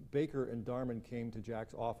 Baker and Darman came to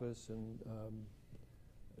Jack's office, and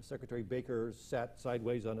Secretary Baker sat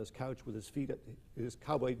sideways on his couch with his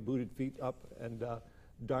cowboy booted feet up, and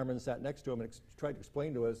Darman sat next to him and tried to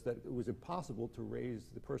explain to us that it was impossible to raise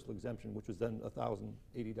the personal exemption, which was then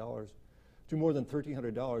 $1,080, to more than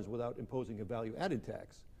 $1,300 without imposing a value-added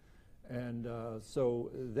tax. And so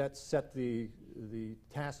that set the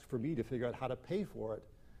task for me to figure out how to pay for it.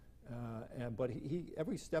 But he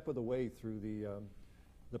every step of the way through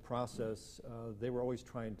the process, they were always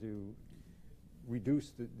trying to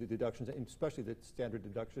reduce the deductions, and especially the standard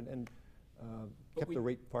deduction, and kept the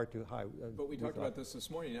rate far too high. But we talked about this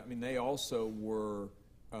morning. I mean, they also were,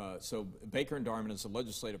 so Baker and Darman, as the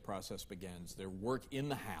legislative process begins, their work in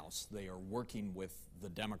the House, they are working with the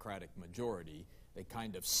Democratic majority. They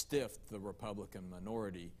kind of stiffed the Republican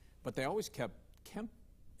minority, but they always kept Kemp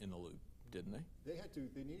in the loop, didn't they? They had to.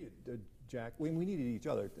 They needed Jack. We needed each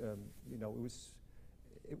other.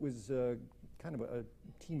 It was kind of a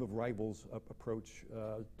team of rivals approach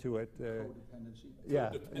to it. Codependency.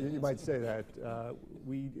 Yeah, you might say that.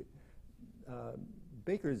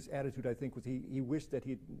 Baker's attitude, I think, was he wished that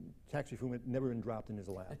tax reform had never been dropped in his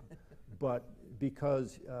lap. But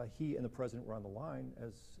because he and the president were on the line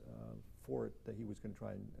as for it, that he was going to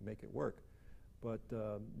try and make it work. But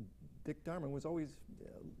Dick Darman was always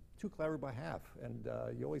too clever by half, and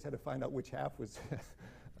you always had to find out which half was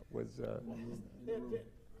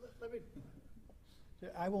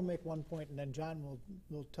I will make one point, and then John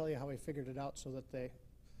will tell you how he figured it out so that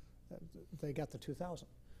they got the 2000.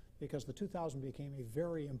 Because the 2000 became a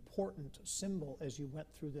very important symbol as you went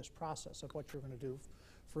through this process of what you're going to do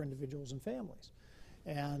for individuals and families.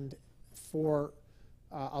 And for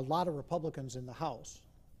a lot of Republicans in the House,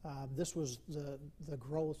 this was the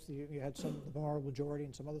growth. You had the moral majority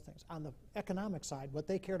and some other things. On the economic side, what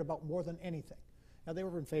they cared about more than anything, now they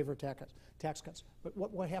were in favor of tax cuts, but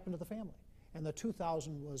what happened to the family? And the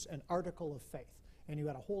 2000 was an article of faith. And you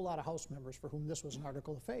had a whole lot of House members for whom this was an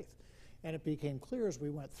article of faith. And it became clear as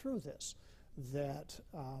we went through this that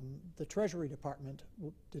the Treasury Department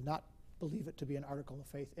did not believe it to be an article of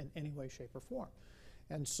faith in any way, shape, or form.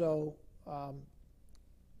 And so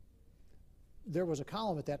there was a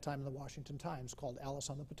column at that time in the Washington Times called Alice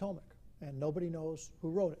on the Potomac, and nobody knows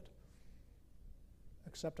who wrote it,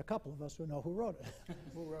 except a couple of us who know who wrote it.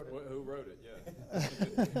 Who wrote it? Who wrote it,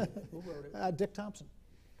 yeah. Who wrote it? Dick Thompson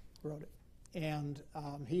wrote it. And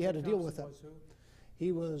he had to deal with it.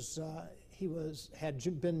 He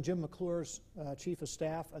had been Jim McClure's chief of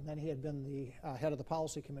staff, and then he had been the head of the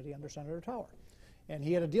policy committee under Senator Tower. And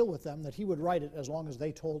he had to deal with them that he would write it as long as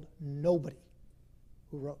they told nobody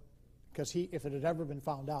who wrote it. Because if it had ever been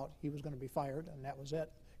found out, he was going to be fired, and that was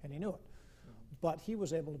it, and he knew it. But he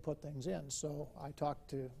was able to put things in. So I talked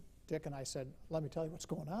to Dick, and I said, let me tell you what's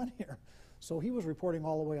going on here. So he was reporting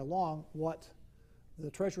all the way along what the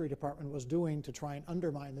Treasury Department was doing to try and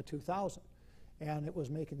undermine the 2000. And it was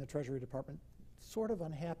making the Treasury Department sort of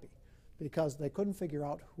unhappy because they couldn't figure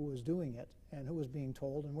out who was doing it and who was being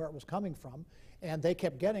told and where it was coming from. And they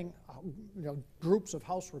kept getting groups of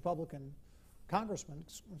House Republican congressmen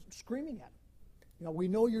screaming at them. We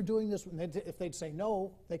know you're doing this. And if they'd say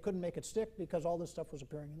no, they couldn't make it stick because all this stuff was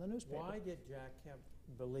appearing in the newspaper. Why did Jack Kemp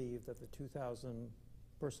believe that the 2000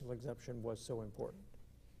 personal exemption was so important?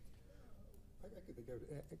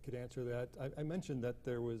 I could answer that. I mentioned that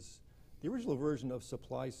there was the original version of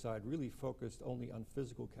supply side really focused only on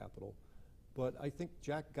physical capital, but I think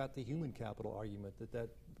Jack got the human capital argument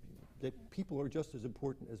that people are just as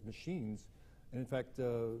important as machines, and in fact,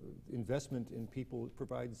 investment in people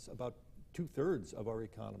provides about 2/3 of our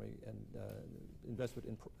economy, and investment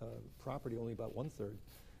in property only about 1/3.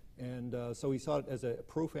 And so he saw it as a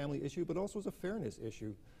pro-family issue, but also as a fairness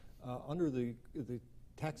issue. Under the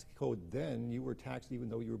tax code then, you were taxed even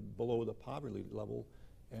though you were below the poverty level,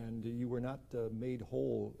 and you were not made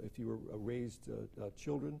whole if you were raised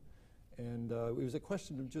children. And it was a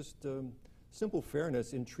question of just simple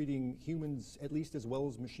fairness in treating humans at least as well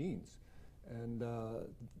as machines. And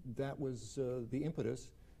that was the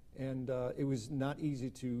impetus. And it was not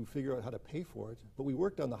easy to figure out how to pay for it. But we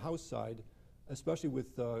worked on the House side, especially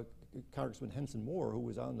with Congressman Henson Moore, who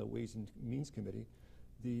was on the Ways and Means Committee.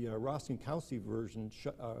 The Roskinkowski version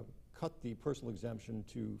cut the personal exemption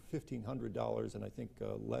to $1,500, and I think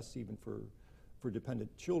less even for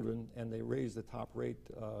dependent children, and they raised the top rate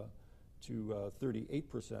to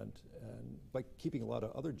 38%, and by keeping a lot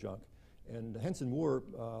of other junk. And Henson Moore,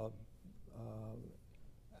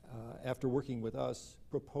 after working with us,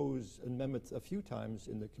 proposed amendments a few times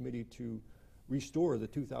in the committee to restore the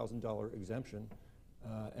 $2,000 exemption.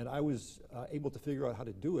 And I was able to figure out how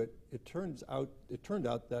to do it. It turned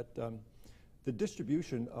out that the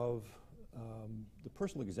distribution of the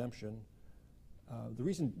personal exemption, the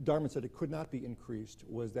reason Darman said it could not be increased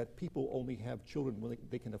was that people only have children when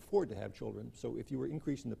they can afford to have children. So if you were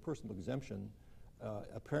increasing the personal exemption,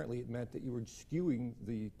 apparently it meant that you were skewing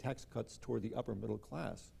the tax cuts toward the upper middle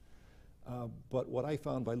class. But what I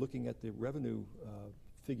found by looking at the revenue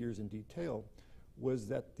figures in detail was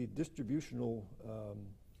that the distribution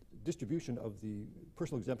of the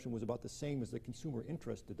personal exemption was about the same as the consumer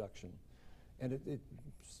interest deduction. And it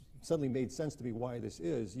suddenly made sense to me why this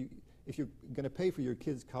is. If you're going to pay for your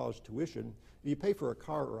kids' college tuition, if you pay for a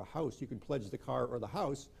car or a house, you can pledge the car or the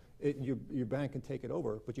house, your bank can take it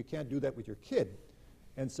over, but you can't do that with your kid.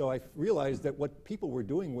 And so I realized that what people were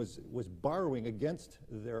doing was borrowing against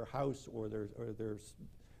their house or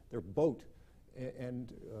their boat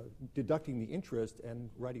and deducting the interest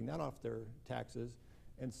and writing that off their taxes.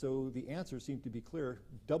 And so the answer seemed to be clear: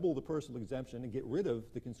 double the personal exemption and get rid of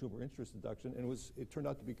the consumer interest deduction. And it turned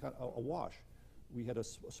out to be kind of a wash. We had a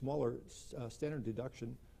smaller standard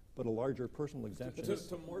deduction, but a larger personal exemption.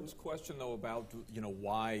 To Mort's question, though, about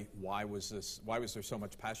why was there so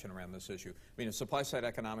much passion around this issue? I mean, if supply side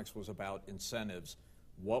economics was about incentives,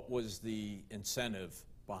 what was the incentive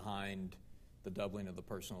behind the doubling of the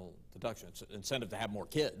personal deduction. It's an incentive to have more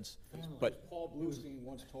kids, but Paul Bluestein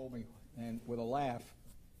once told me, and with a laugh,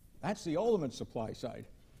 that's the ultimate supply side.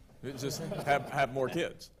 just have more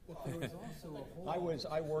kids.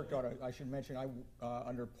 I worked on I should mention,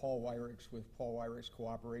 under Paul Weirich's, with Paul Weirich's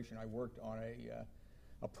cooperation, I worked on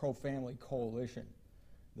a pro-family coalition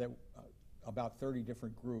that about 30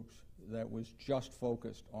 different groups that was just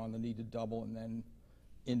focused on the need to double and then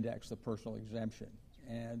index the personal exemption.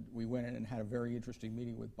 And we went in and had a very interesting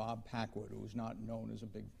meeting with Bob Packwood, who was not known as a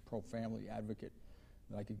big pro-family advocate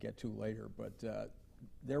that I could get to later. But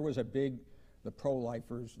there was the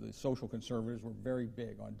pro-lifers, the social conservatives were very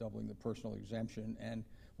big on doubling the personal exemption, and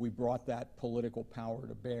we brought that political power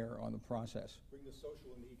to bear on the process. Bring the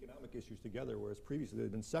social and the economic issues together, whereas previously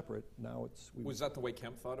they'd been separate. Now it's... Was that the way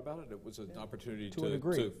Kemp thought about it? It was an opportunity To a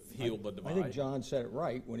degree. to heal the divide. I think John said it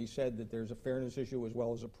right when he said that there's a fairness issue as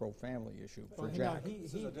well as a pro-family issue for Jack.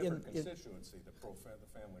 This is a different constituency. The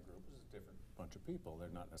family group is a different bunch of people. They're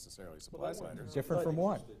not necessarily supply siders. Different from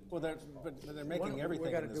what? Well, they're making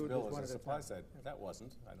everything in this bill as a supply side. That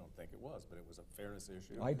wasn't. I don't think it was, but it was a fairness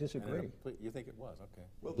issue. I disagree. You think it was? Okay.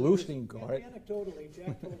 Well, Bluestein got it. Anecdotally,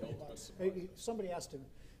 Jack told me about, somebody asked him,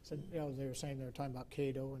 said, they were saying they were talking about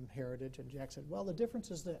Cato and Heritage, and Jack said, well, the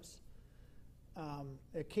difference is this.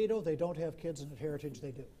 At Cato, they don't have kids, and at Heritage,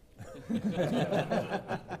 they do.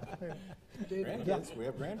 Grandkids. We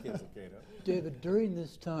have grandkids at Cato. David, during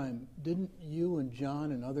this time, didn't you and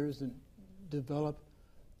John and others develop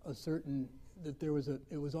a certain, that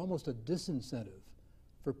it was almost a disincentive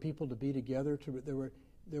for people to be together? There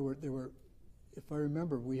were, if I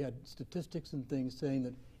remember, we had statistics and things saying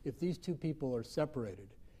that if these two people are separated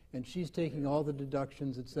and she's taking all the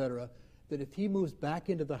deductions, et cetera, that if he moves back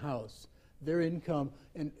into the house, their income,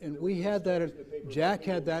 and we had that, Jack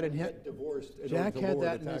had that in his, Jack had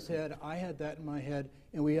that in his head, I had that in my head,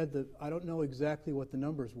 and we had I don't know exactly what the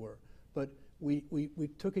numbers were, but we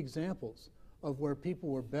took examples of where people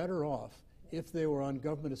were better off if they were on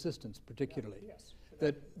government assistance, particularly. Yes.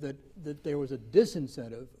 That there was a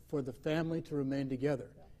disincentive for the family to remain together,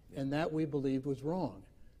 and that we believed was wrong.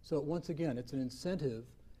 So once again, it's an incentive,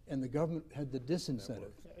 and the government had the disincentive.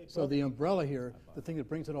 So the umbrella here, the thing that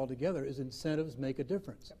brings it all together, is incentives make a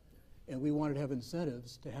difference. And we wanted to have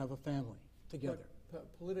incentives to have a family together.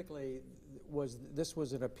 But politically, this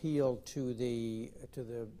was an appeal to the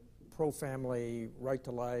pro-family, right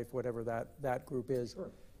to life, whatever that group is. Sure.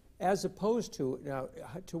 As opposed to, now,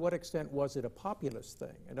 to what extent was it a populist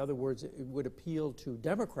thing? In other words, it would appeal to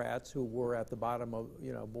Democrats who were at the bottom of,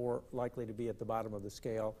 more likely to be at the bottom of the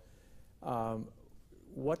scale.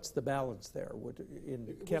 What's the balance there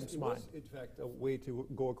in Kemp's mind? It was, in fact, a way to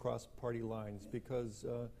go across party lines, because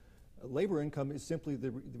labor income is simply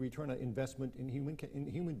the return on investment in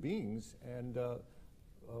human beings, and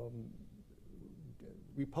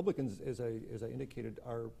Republicans, as I indicated,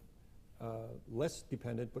 are less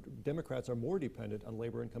dependent, but Democrats are more dependent on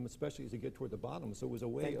labor income, especially as you get toward the bottom. So it was a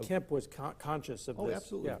way of... Kemp was conscious of this. Oh,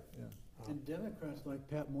 absolutely. Yeah. And Democrats like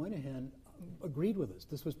Pat Moynihan agreed with us.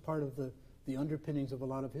 This was part of the underpinnings of a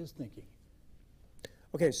lot of his thinking.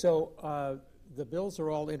 Okay, so the bills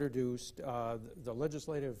are all introduced. The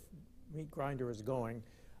legislative meat grinder is going.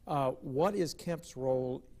 What is Kemp's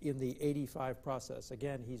role in the 85 process?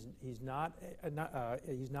 Again, he's not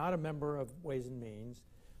a member of Ways and Means.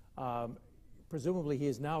 Presumably, he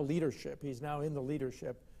is now leadership. He's now in the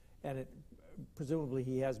leadership, and presumably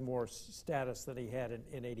he has more status than he had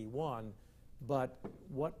in 81. But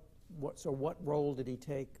what role did he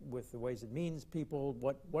take with the Ways and Means people?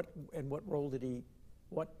 What role did he?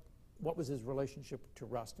 What was his relationship to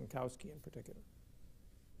Rostenkowski in particular?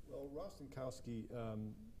 Well, Rostenkowski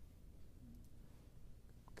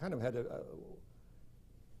kind of had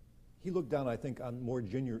he looked down, I think, on more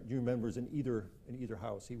junior members in either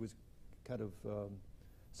house. He was kind of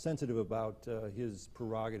sensitive about his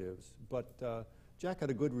prerogatives, but Jack had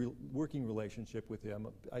a good working relationship with him.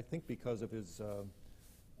 I think because of his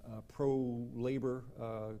pro-labor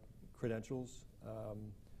credentials.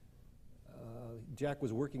 Jack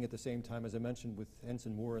was working at the same time, as I mentioned, with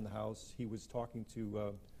Ensign Moore in the House. He was talking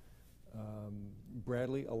to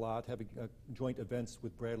Bradley a lot, having joint events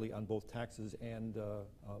with Bradley on both taxes and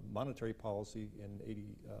monetary policy in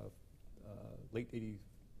late 80,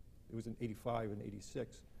 it was in 85 and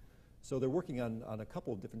 86. So they're working on a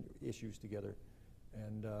couple of different issues together.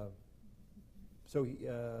 And so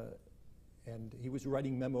he was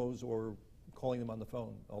writing memos or calling them on the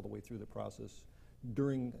phone all the way through the process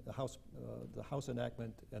during the House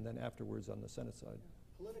enactment and then afterwards on the Senate side.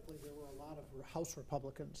 Politically, there were a lot of House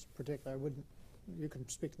Republicans, particularly. You can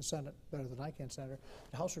speak in the Senate better than I can, Senator.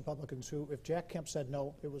 The House Republicans who, if Jack Kemp said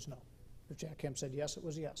no, it was no. If Jack Kemp said yes, it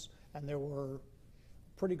was yes. And there were a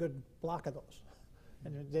pretty good block of those.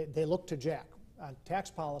 And they looked to Jack. On tax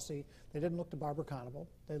policy, they didn't look to Barbara Conable,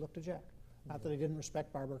 they looked to Jack. Not that they didn't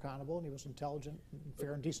respect Barbara Conable, and he was an intelligent,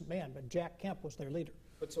 fair, and decent man, but Jack Kemp was their leader.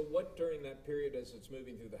 But so what, during that period as it's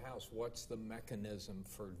moving through the House, what's the mechanism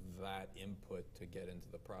for that input to get into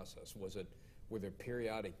the process? Were there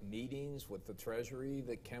periodic meetings with the Treasury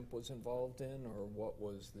that Kemp was involved in, or what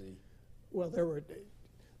was the... Well,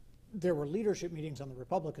 there were leadership meetings on the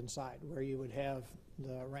Republican side where you would have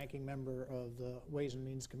the ranking member of the Ways and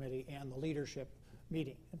Means Committee and the leadership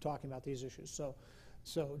meeting and talking about these issues.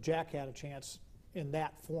 So Jack had a chance in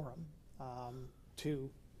that forum to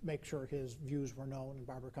make sure his views were known and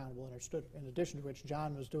Barbara Conable understood. In addition to which,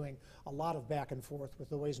 John was doing a lot of back and forth with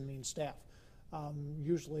the Ways and Means staff.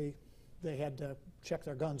 Usually they had to check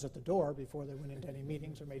their guns at the door before they went into any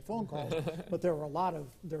meetings or made phone calls, but there was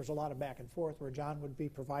a lot of back and forth where John would be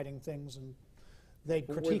providing things and they'd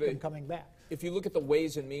critique him coming back. If you look at the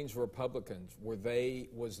Ways and Means Republicans,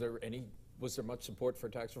 was there much support for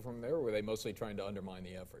tax reform there, or were they mostly trying to undermine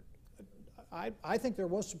the effort? I think there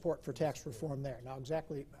was support for tax reform there. Now,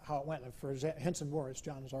 exactly how it went, for Henson Moore, as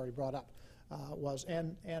John has already brought up,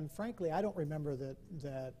 and frankly, I don't remember that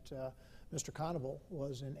Mr. Conable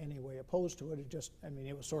was in any way opposed to it. It just, I mean,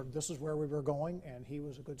 it was sort of, this is where we were going, and he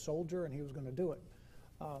was a good soldier, and he was going to do it.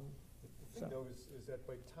 The thing, though, is that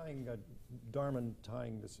by tying Darman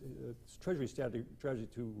tying this Treasury strategy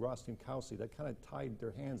to Rostenkowski, that kind of tied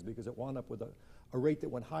their hands because it wound up with a rate that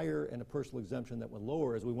went higher and a personal exemption that went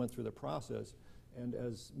lower as we went through the process. And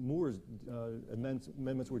as Moore's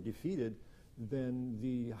amendments were defeated, then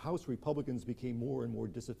the House Republicans became more and more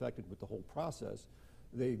disaffected with the whole process.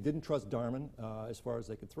 They didn't trust Darman as far as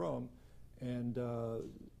they could throw him. And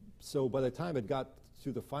so by the time it got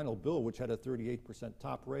to the final bill, which had a 38%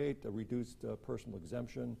 top rate, a reduced personal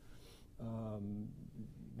exemption,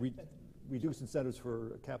 reduced incentives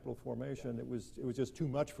for capital formation, it was just too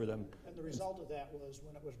much for them. And the result of that was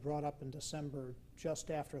when it was brought up in December,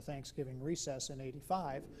 just after Thanksgiving recess in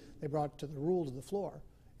 '85, they brought to the rule to the floor,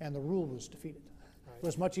 and the rule was defeated. Right. It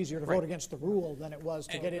was much easier to vote against the rule than it was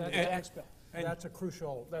to get into the tax bill. And that's a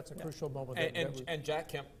crucial moment. And Jack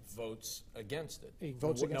Kemp votes against it. He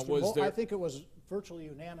votes against the rule. I think it was virtually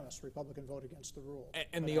unanimous Republican vote against the rule.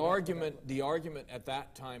 And the argument at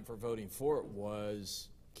that time for voting for it was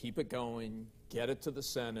keep it going, get it to the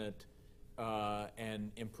Senate,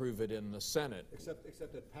 and improve it in the Senate. Except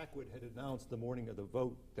that Packwood had announced the morning of the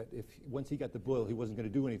vote that once he got the bill, he wasn't going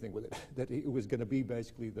to do anything with it. That it was going to be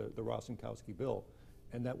basically the Rostenkowski bill.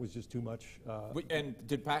 And that was just too much. And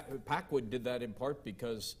Packwood did that in part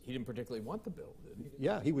because he didn't particularly want the bill, did he?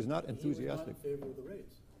 Yeah, he was not enthusiastic. He was not in favor of the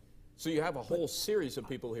rates. So you have a whole series of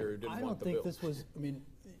people here who didn't want the bill. I don't think this was, I mean,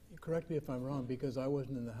 correct me if I'm wrong because I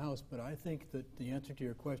wasn't in the House, but I think that the answer to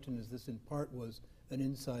your question is this in part was an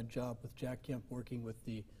inside job with Jack Kemp working with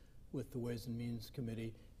the Ways and Means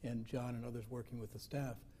Committee and John and others working with the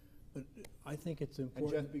staff. But I think it's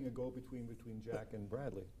important. And Jeff being a go-between between Jack and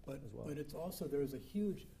Bradley as well. But it's also, there was a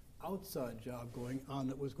huge outside job going on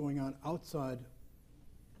that was going on outside,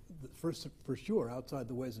 for sure, outside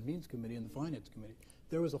the Ways and Means Committee and the Finance Committee.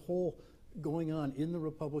 There was a whole going on in the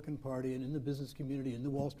Republican Party and in the business community, in the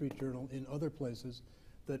Wall Street Journal, in other places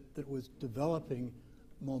that was developing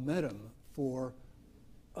momentum for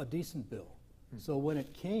a decent bill. So when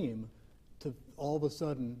it came to all of a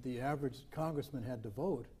sudden the average congressman had to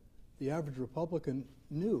vote, the average Republican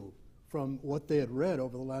knew from what they had read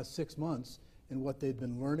over the last 6 months and what they'd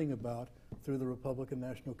been learning about through the Republican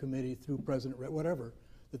National Committee, through President whatever,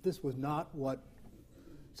 that this was not what,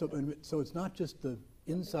 so it's not just the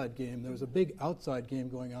inside game, there was a big outside game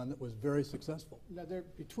going on that was very successful. Now,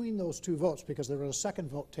 between those two votes, because there was a second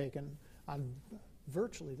vote taken on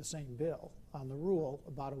virtually the same bill on the rule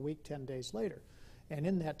about a week, 10 days later. And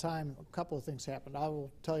in that time, a couple of things happened. I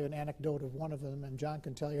will tell you an anecdote of one of them, and John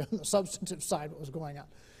can tell you on the substantive side what was going on.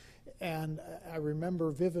 And I remember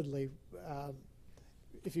vividly,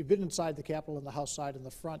 if you've been inside the Capitol on the House side, in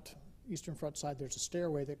the front, eastern front side, there's a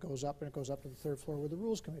stairway that goes up, and it goes up to the third floor where the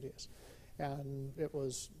Rules Committee is. And it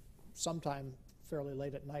was sometime fairly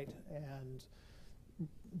late at night, and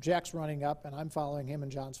Jack's running up, and I'm following him,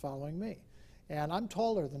 and John's following me. And I'm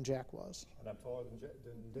taller than Jack was. And I'm taller than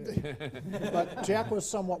Dave. But Jack was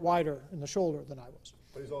somewhat wider in the shoulder than I was.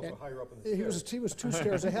 But he's also higher up in the stairs. He was 2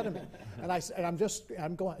 stairs ahead of me. And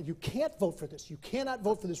I'm going, you can't vote for this. You cannot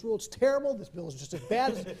vote for this rule. It's terrible. This bill is just as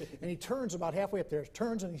bad as, and he turns about halfway up there,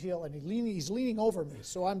 turns and he's leaning over me.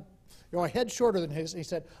 So I'm a head shorter than his. He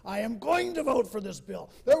said, "I am going to vote for this bill.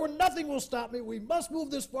 Nothing will stop me. We must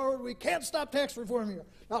move this forward. We can't stop tax reform here.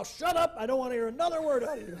 Now shut up. I don't want to hear another word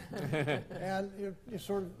out of you." And you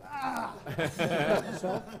sort of,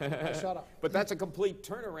 so I shut up. But that's a complete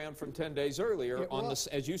turnaround from 10 days earlier on,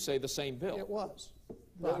 as you say, the same bill. It was.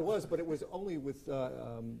 Well, it was, but it was only with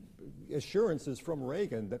assurances from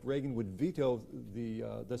Reagan that Reagan would veto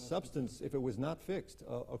the substance if it was not fixed,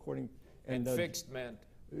 according. And fixed meant?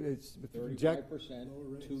 It's 35%,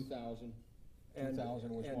 2,000. And 2,000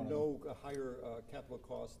 was one of no higher capital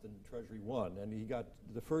cost than Treasury won. And he got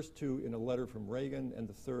the first two in a letter from Reagan and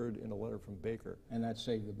the third in a letter from Baker. And that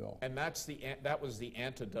saved the bill. And that was the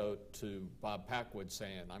antidote to Bob Packwood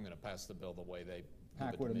saying, "I'm going to pass the bill the way they."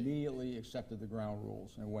 Packwood immediately accepted the ground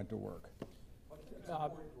rules and went to work. It's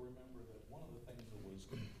important to remember that one of the things that was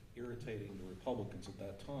irritating the Republicans at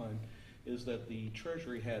that time is that the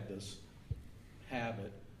Treasury had this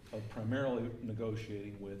habit of primarily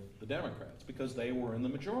negotiating with the Democrats because they were in the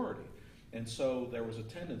majority. And so there was a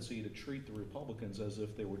tendency to treat the Republicans as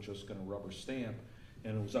if they were just going to rubber stamp,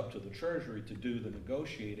 and it was up to the Treasury to do the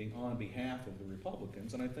negotiating on behalf of the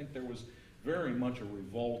Republicans. And I think there was very much a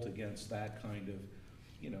revolt against that kind of,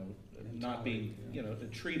 not being,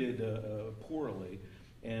 treated poorly.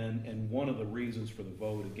 And one of the reasons for the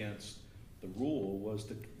vote against the rule was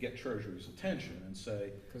to get Treasury's attention and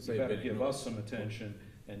say, you better give us some attention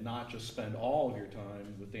and not just spend all of your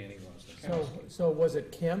time with Danny Rosnikowski. So was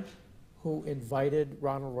it Kemp who invited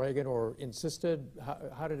Ronald Reagan or insisted?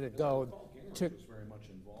 How did it go? Was very much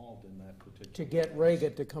involved in that particular to get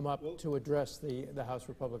Reagan to come up to address the House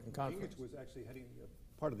Republican Conference. Gingrich was actually heading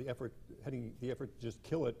part of the effort, heading the effort to just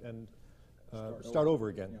kill it and start over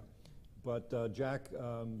again. Yeah. But Jack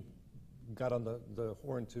got on the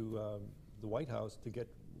horn to the White House to get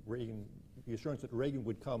Reagan, the assurance that Reagan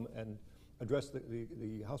would come and address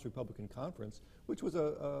the House Republican Conference, which was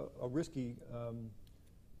a risky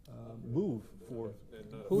move for.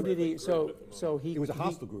 Who did he? So he. It was a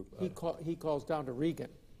hostile group. He calls down to Reagan.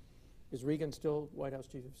 Is Reagan still White House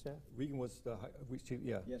Chief of Staff? Reagan was the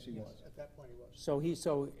yeah. Yes, he was. At that point, he was.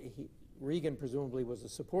 So Reagan presumably was a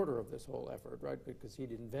supporter of this whole effort, right? Because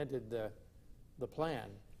he'd invented the plan.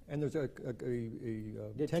 And there's a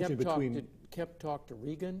tension between. Did Kemp talk to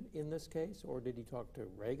Reagan in this case, or did he talk to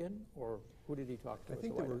Reagan, or who did he talk to? I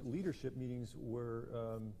think there were leadership meetings where.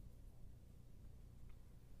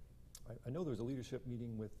 I know there was a leadership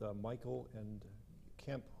meeting with Michael and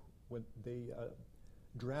Kemp when they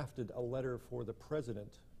drafted a letter for the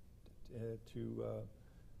president to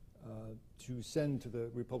send to the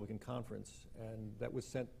Republican conference, and that was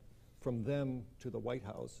sent from them to the White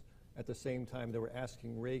House. At the same time, they were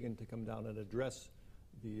asking Reagan to come down and address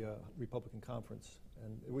the Republican conference,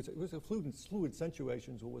 and it was a fluid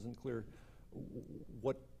situation, so it wasn't clear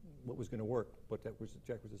what was going to work. But Jack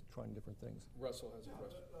was just trying different things. Russell has a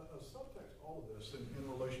question. A subtext to all of this,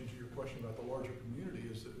 in relation to your question about the larger community,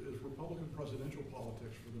 is Republican presidential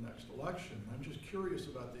politics for the next election. I'm just curious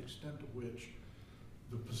about the extent to which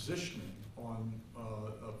the positioning on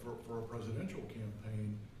for a presidential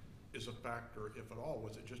campaign is a factor, if at all.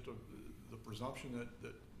 Was it just the presumption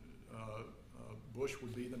that Bush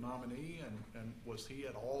would be the nominee, and was he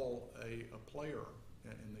at all a player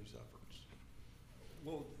in these efforts?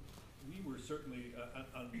 Well, we were certainly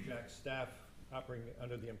on Jack's staff operating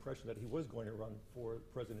under the impression that he was going to run for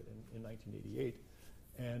president in 1988,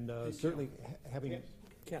 and certainly having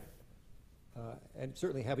and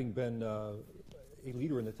certainly having been a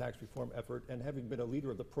leader in the tax reform effort and having been a leader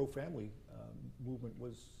of the pro-family movement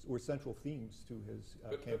were central themes to his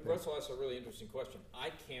campaign. But Russell asked a really interesting question. I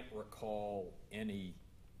can't recall any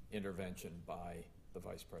intervention by the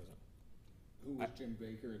vice president. Who was Jim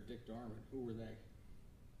Baker and Dick Darman? Who were they?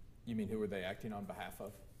 You mean who were they acting on behalf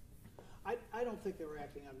of? I don't think they were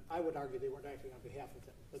acting on, I would argue they weren't acting on behalf of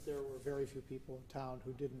him, but there were very few people in town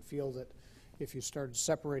who didn't feel that if you started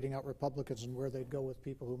separating out Republicans and where they'd go with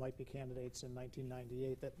people who might be candidates in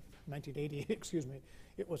 1988, excuse me,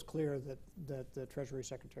 it was clear that the Treasury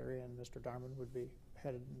Secretary and Mr. Darman would be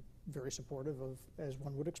headed very supportive of, as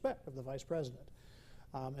one would expect, of the Vice President.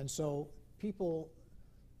 And so people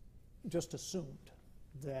just assumed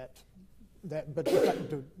but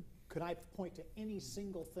could I point to any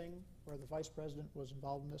single thing where the Vice President was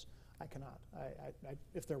involved in this? I cannot.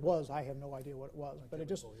 If there was, I have no idea what it was. But it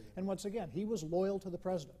just, and once again, he was loyal to the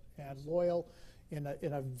President and loyal in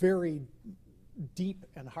a very deep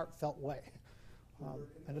and heartfelt way.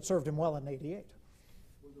 And it served him well in '88.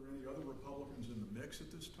 Were there any other Republicans in the mix at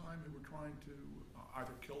this time who were trying to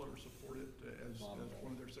either kill it or support it as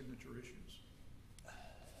one of their signature issues?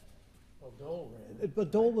 Well, Dole ran.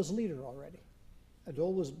 But Dole was leader already.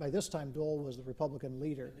 Dole was, by this time, Dole was the Republican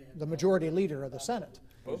leader, the majority leader of the Senate.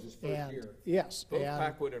 Both his first And, year. yes. Both and-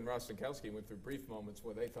 Packwood and Rostenkowski went through brief moments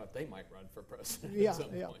where they thought they might run for president Yeah, at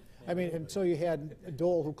some yeah. point. I mean, and so you had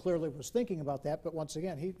Dole, who clearly was thinking about that, but once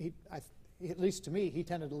again, at least to me, he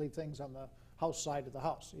tended to leave things on the House side of the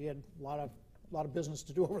House. He had a lot of business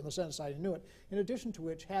to do over on the Senate side, he knew it. In addition to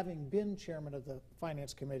which, having been chairman of the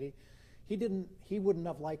Finance Committee, he wouldn't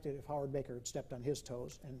have liked it if Howard Baker had stepped on his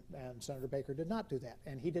toes, and Senator Baker did not do that.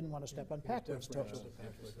 And he didn't want to step on Packwood's toes.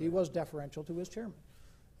 He was deferential to his chairman.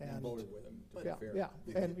 And voted with him, to be Yeah, fair. yeah,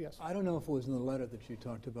 and yes. I don't know if it was in the letter that you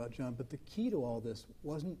talked about, John, but the key to all this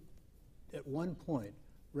wasn't, at one point,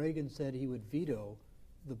 Reagan said he would veto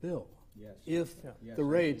the bill Yes. if Yes, the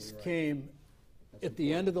rates absolutely right. came at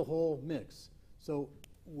the end of the whole mix. So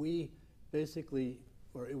we basically,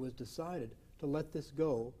 or it was decided to let this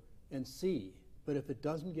go and see. But if it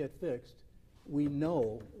doesn't get fixed, we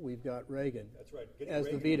know we've got Reagan That's right. Getting as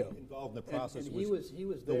the Reagan veto. involved in the And- process and he was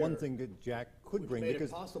the one there, thing that Jack could which bring, made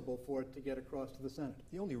because it possible for it to get across to the Senate.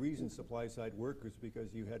 the only reason supply side worked was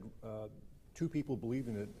because you had two people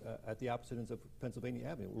believing it at the opposite ends of Pennsylvania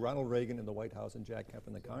Avenue, Ronald Reagan in the White House and Jack Kemp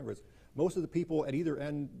in the Congress. Most of the people at either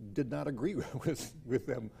end did not agree with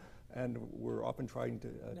them, and were often trying to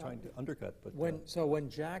undercut. But So when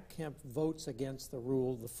Jack Kemp votes against the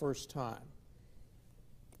rule the first time,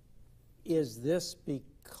 is this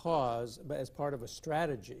because, as part of a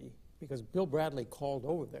strategy, because Bill Bradley called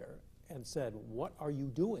over there and said, "What are you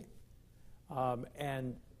doing?"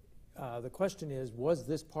 The question is, was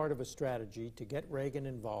this part of a strategy to get Reagan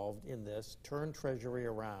involved in this, turn Treasury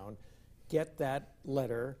around, get that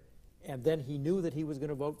letter, and then he knew that he was going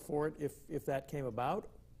to vote for it if that came about,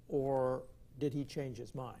 or did he change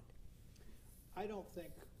his mind? I don't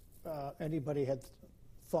think anybody had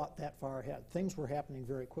thought that far ahead. Things were happening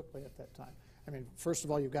very quickly at that time. I mean, first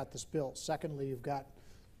of all, you've got this bill. Secondly, you've got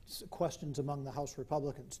questions among the House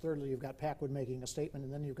Republicans. Thirdly, you've got Packwood making a statement,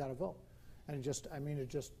 and then you've got a vote. And it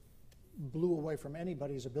just blew away from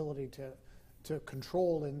anybody's ability to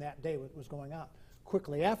control in that day what was going on.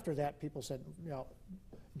 Quickly after that, people said,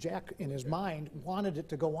 Jack, in his mind, wanted it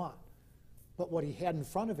to go on. But what he had in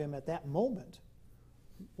front of him at that moment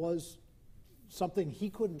was something he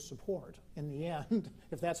couldn't support in the end,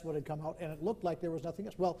 if that's what had come out, and it looked like there was nothing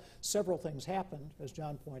else. Well, several things happened, as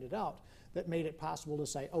John pointed out, that made it possible to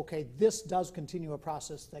say, okay, this does continue a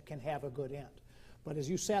process that can have a good end. But as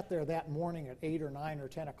you sat there that morning at 8 or 9 or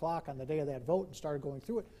 10 o'clock on the day of that vote and started going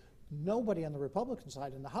through it, nobody on the Republican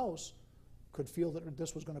side in the House could feel that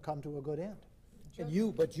this was going to come to a good end.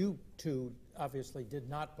 But you two obviously did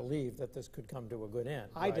not believe that this could come to a good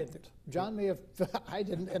end. I right? didn't. John may have. I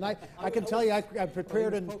didn't, and I can tell you, I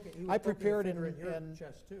prepared in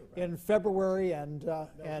February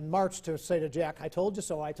and March to say to Jack, "I told you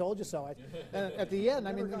so. I told you so." And at the end,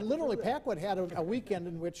 I mean, literally, Packwood had a weekend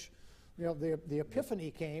in which, the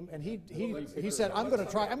epiphany came, and he said, "I'm going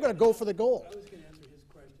to try. I'm going to go for the gold." I was going to answer his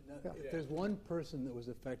question. Now, if there's one person that was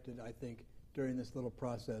affected, I think, during this little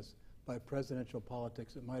process by presidential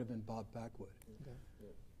politics, it might have been Bob Packwood. Okay.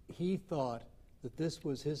 He thought that this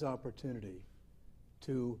was his opportunity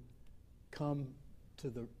to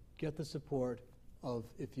get the support of,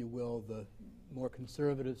 if you will, the more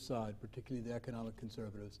conservative side, particularly the economic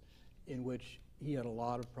conservatives, in which he had a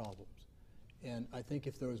lot of problems. And I think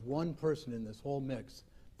if there was one person in this whole mix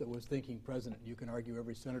that was thinking president, you can argue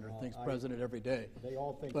every senator thinks president every day. They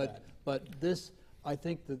all think but, that. But this, I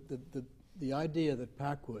think that the idea that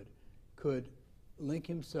Packwood could link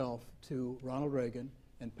himself to Ronald Reagan,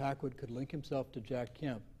 and Packwood could link himself to Jack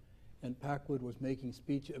Kemp, and Packwood was making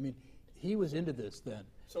speech. I mean, he was into this then.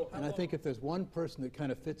 And I think if there's one person that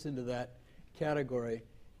kind of fits into that category,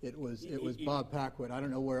 it was Bob Packwood. I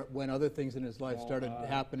don't know when other things in his life started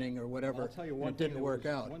happening or whatever. I'll tell you one and it didn't work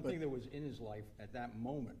out. One thing that was in his life at that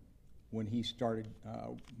moment when he started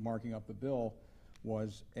marking up the bill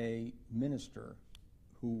was a minister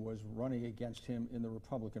who was running against him in the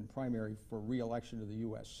Republican primary for re-election to the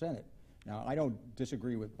U.S. Senate. Now, I don't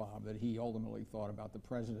disagree with Bob that he ultimately thought about the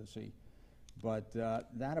presidency, but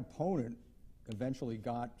that opponent eventually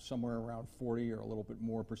got somewhere around 40 or a little bit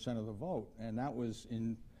more % of the vote, and that was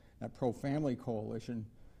in that pro-family coalition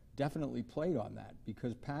definitely played on that,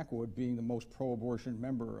 because Packwood, being the most pro-abortion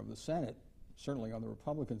member of the Senate, certainly on the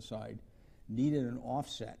Republican side, needed an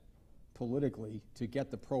offset politically to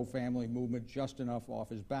get the pro-family movement just enough off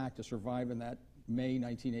his back to survive in that May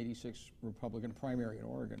 1986 Republican primary in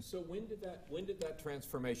Oregon. So when did that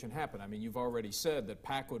transformation happen? I mean, you've already said that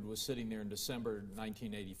Packwood was sitting there in December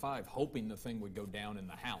 1985 hoping the thing would go down in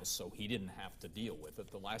the House so he didn't have to deal with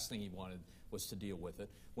it. The last thing he wanted was to deal with it.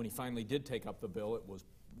 When he finally did take up the bill, it was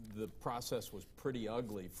the process was pretty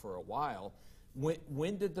ugly for a while.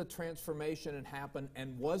 When did the transformation happen,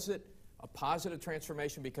 and was it a positive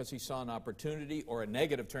transformation because he saw an opportunity, or a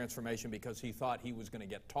negative transformation because he thought he was going to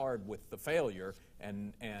get tarred with the failure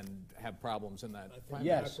and have problems in that? I think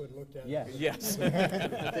Yes. Packwood looked at Yes. it. Yes.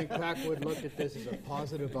 I think Packwood looked at this as a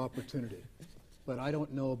positive opportunity. But I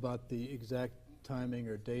don't know about the exact timing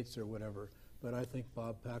or dates or whatever. But I think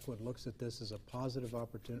Bob Packwood looks at this as a positive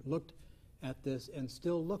opportunity, looked at this and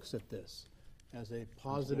still looks at this as a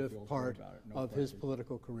positive feels good part about it, no of his question.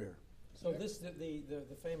 political career. So this, the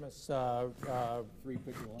famous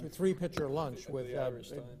Three-pitcher lunch with The Irish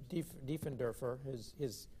Times. Diefendorfer,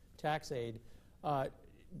 his tax aide,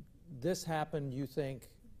 this happened, you think,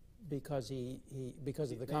 because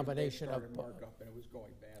because of the combination of... markup and it was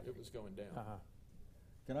going bad. It was going down.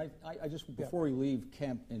 Can I just, before we leave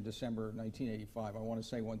Kemp in December 1985, I want to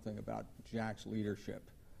say one thing about Jack's leadership.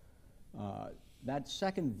 That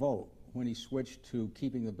second vote, when he switched to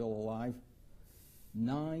keeping the bill alive,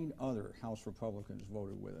 9 other House Republicans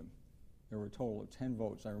voted with him. There were a total of 10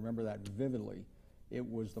 votes. I remember that vividly. It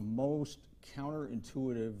was the most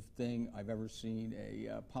counterintuitive thing I've ever seen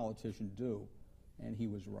a politician do, and he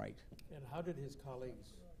was right. And how did his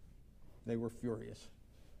colleagues They were furious.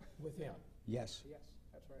 with him? Yes. Yes,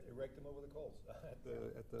 that's right. They raked him over the coals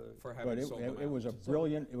at the For But having sold them it was a out.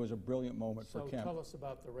 brilliant moment for So Kemp. tell us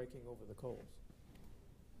about the raking over the coals.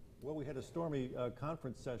 Well, we had a stormy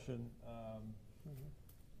conference session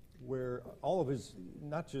where all of his,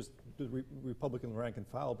 not just the Republican rank and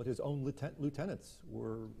file, but his own lieutenants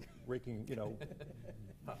were raking, The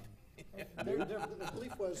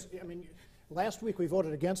belief was, I mean, last week we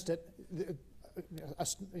voted against it.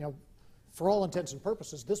 For all intents and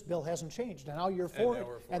purposes, this bill hasn't changed, and now you're for it,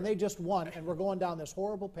 and they just won, and we're going down this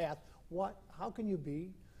horrible path. How can you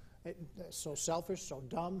be so selfish, so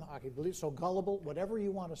dumb, I can believe, so gullible, whatever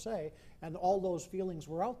you want to say, and all those feelings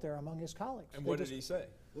were out there among his colleagues. And what did he say?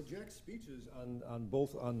 Well, Jack's speeches on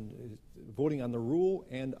both on voting on the rule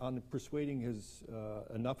and on persuading his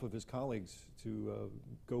enough of his colleagues to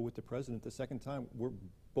go with the president the second time were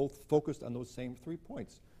both focused on those same 3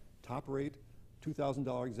 points: top rate,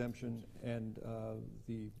 $2,000 exemption, and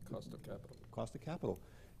the Cost of capital. Cost of capital.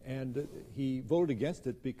 And he voted against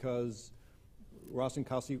it because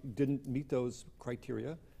Rostenkowski didn't meet those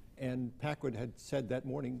criteria, and Packwood had said that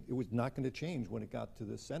morning it was not going to change when it got to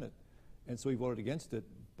the Senate. And so he voted against it.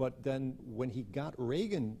 But then when he got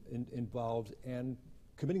Reagan involved and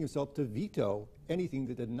committing himself to veto anything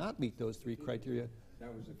that did not meet those 3 criteria.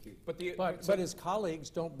 That was the key. But his colleagues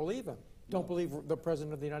don't believe him, don't believe the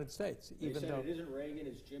President of the United States, They even said though... it isn't Reagan,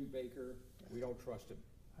 it's Jim Baker. We don't trust him.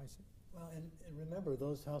 I see. Well, and remember,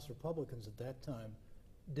 those House Republicans at that time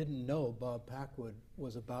didn't know Bob Packwood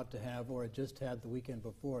was about to have, or had just had the weekend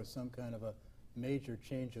before, some kind of a major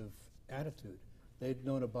change of attitude. They'd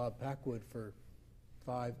known of Bob Packwood for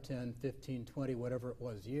 5, 10, 15, 20, whatever it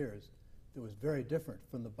was, years. It was very different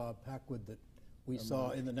from the Bob Packwood that we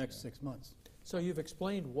saw in the next 6 months. So you've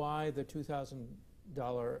explained why the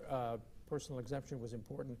 $2,000 personal exemption was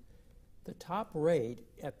important. The top rate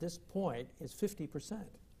at this point is 50%.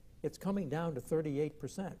 It's coming down to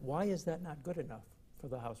 38%. Why is that not good enough for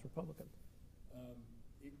the House Republicans?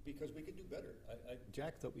 Because we could do better.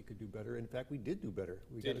 Jack thought we could do better. In fact, we did do better.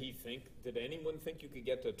 Did anyone think you could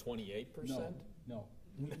get to 28%? No.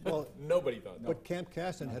 Well, Nobody thought that. but Camp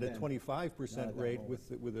Kasten had a 25% rate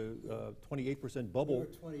with a 28% bubble.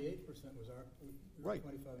 28% was our... Right,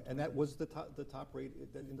 and that was the top rate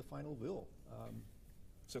in the final bill.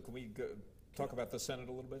 So can we talk about the Senate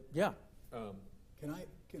a little bit? Yeah. Can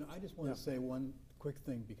I just want to say one quick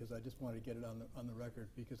thing, because I just want to get it on the record,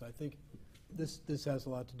 because I think this has a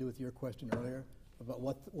lot to do with your question earlier about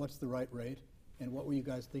what's the right rate, and what were you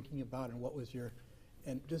guys thinking about, and what was your,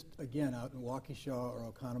 and just again out in Waukesha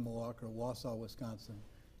or Oconomowoc or Wausau, Wisconsin,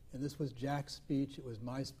 and this was Jack's speech, it was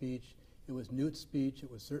my speech, it was Newt's speech,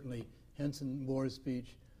 it was certainly Henson Moore's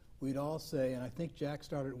speech. We'd all say, and I think Jack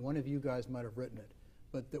started, one of you guys might have written it,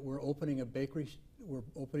 but that we're opening a bakery,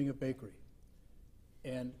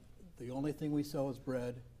 and the only thing we sell is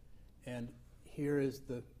bread, and here is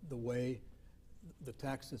the way the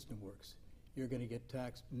tax system works. You're going to get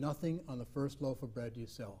taxed nothing on the first loaf of bread you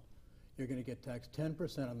sell. You're going to get taxed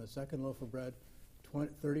 10% on the second loaf of bread,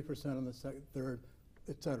 30% on the third,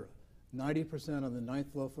 etc. 90% on the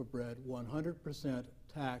ninth loaf of bread, 100%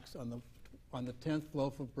 tax on the 10th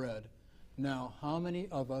loaf of bread. Now, how many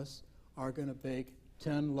of us are going to bake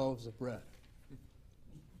 10 loaves of bread?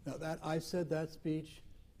 Now, I said that speech,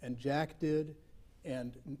 and Jack did,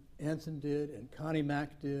 and Henson did, and Connie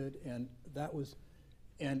Mack did, and that was,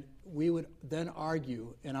 And we would then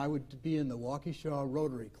argue, and I would be in the Waukesha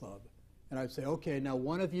Rotary Club, and I'd say, okay, now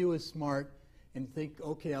one of you is smart and think,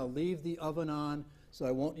 okay, I'll leave the oven on so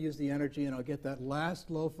I won't use the energy, and I'll get that last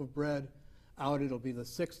loaf of bread out. It'll be the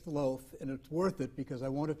 6th loaf, and it's worth it because I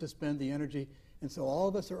won't have to spend the energy. And so all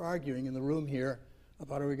of us are arguing in the room here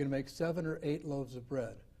about, are we going to make 7 or 8 loaves of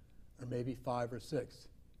bread, or maybe 5 or 6?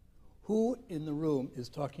 Who in the room is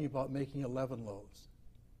talking about making 11 loaves?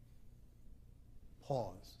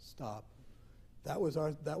 Pause, stop. That was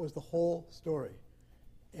the whole story.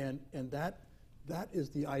 And that is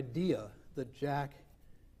the idea that Jack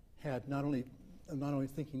had. I'm not only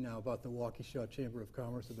thinking now about the Waukesha Chamber of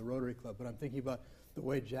Commerce or the Rotary Club, but I'm thinking about the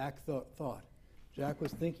way Jack thought. Jack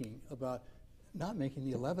was thinking about not making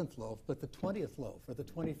the 11th loaf, but the 20th loaf or the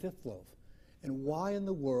 25th loaf. And why in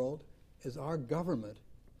the world is our government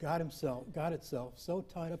got itself so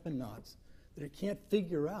tied up in knots that it can't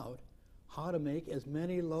figure out how to make as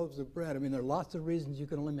many loaves of bread? I mean, there are lots of reasons you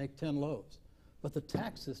can only make 10 loaves, but the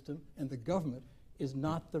tax system and the government is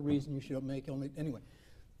not the reason you should make only. Anyway,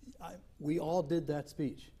 we all did that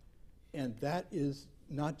speech, and that is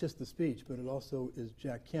not just the speech, but it also is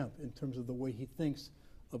Jack Kemp in terms of the way he thinks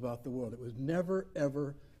about the world. It was never,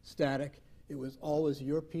 ever static. It was always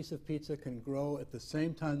your piece of pizza can grow at the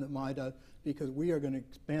same time that mine does because we are going to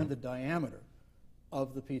expand the diameter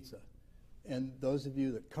of the pizza. And those of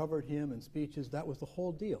you that covered him in speeches, that was the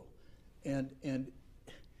whole deal. And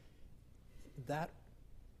that,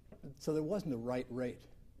 so there wasn't a right rate.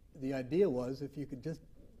 The idea was if you could just,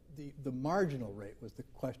 the marginal rate was the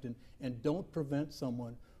question, and don't prevent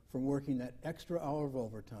someone from working that extra hour of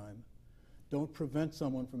overtime. Don't prevent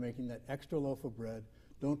someone from making that extra loaf of bread.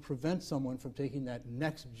 Don't prevent someone from taking that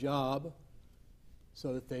next job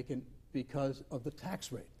so that they can, because of the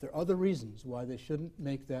tax rate. There are other reasons why they shouldn't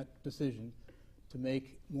make that decision to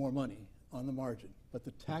make more money on the margin, but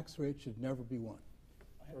the tax rate should never be one.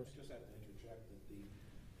 I just have to interject that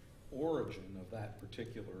the origin of that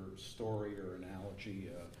particular story or analogy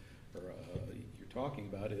you're talking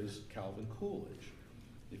about is Calvin Coolidge.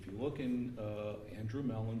 If you look in Andrew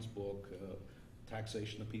Mellon's book,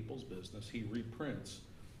 Taxation of People's Business, he reprints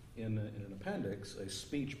in an appendix a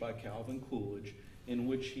speech by Calvin Coolidge in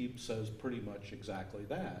which he says pretty much exactly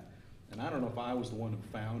that. And I don't know if I was the one who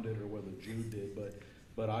found it or whether Jude did, but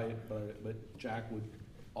Jack would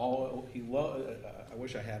I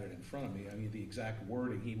wish I had it in front of me. I mean, the exact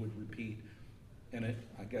wording he would repeat, and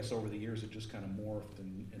I guess over the years it just kind of morphed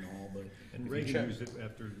and all. But and Reagan used it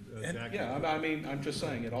after Jack. Yeah, I mean, I'm just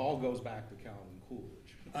saying it all goes back to Calvin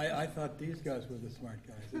Coolidge. I thought these guys were the smart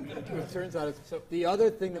guys. It turns out the other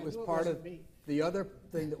thing that was part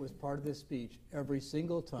of this speech every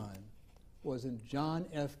single time was when John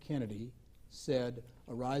F. Kennedy said,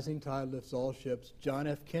 "A rising tide lifts all ships." John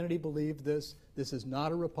F. Kennedy believed this. This is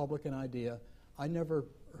not a Republican idea. I never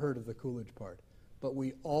heard of the Coolidge part, but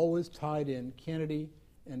we always tied in Kennedy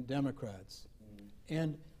and Democrats.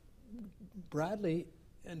 And Bradley,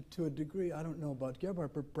 and to a degree, I don't know about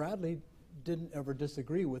Gebhardt, but Bradley didn't ever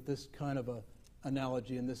disagree with this kind of a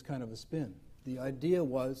analogy and this kind of a spin. The idea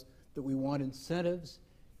was that we want incentives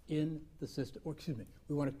in the system, or excuse me,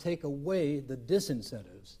 we want to take away the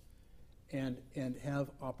disincentives and have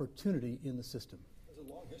opportunity in the system. There's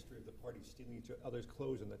a long history of the party stealing each other's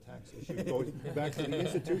clothes on the tax issue, going back to the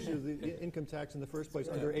institution of the income tax in the first place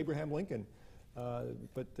under Abraham Lincoln.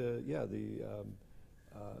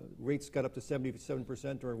 Rates got up to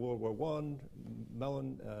 77% during World War I.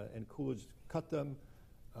 Mellon and Coolidge cut them.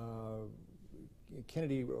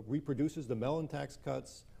 Kennedy reproduces the Mellon tax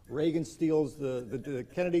cuts. Reagan steals the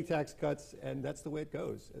Kennedy tax cuts, and that's the way it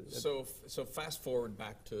goes. So fast forward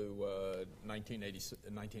back to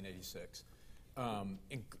 1986. An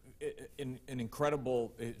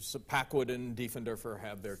incredible, Packwood and Diefendorfer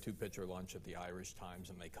have their two-pitcher lunch at the Irish Times,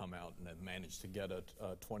 and they come out and have managed to get a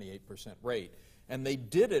 28% rate. And they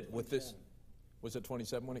did it with this, was it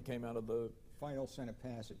 27 when it came out of the? Final Senate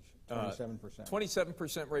passage, 27%.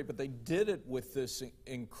 27% rate, but they did it with this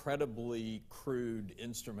incredibly crude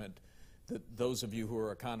instrument that those of you who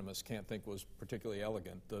are economists can't think was particularly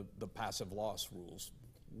elegant, the passive loss rules,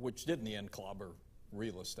 which did in the end clobber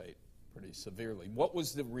real estate pretty severely. What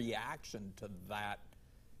was the reaction to that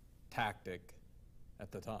tactic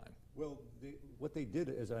at the time? Well, what they did,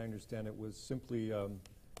 as I understand it, was simply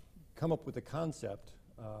come up with the concept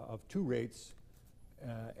of two rates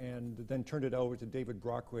and then turned it over to David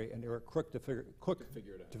Brockway and Eric Cook to figure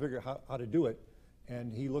out how to do it.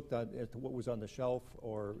 And he looked at what was on the shelf,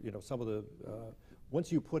 or some of the.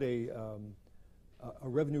 Once you put a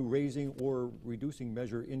revenue raising or reducing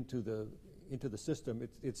measure into into the system,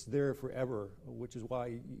 it's there forever, which is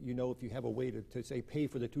why, you know, if you have a way to say pay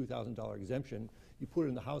for the $2,000 exemption, you put it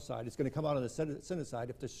in the House side, it's going to come out on the Senate side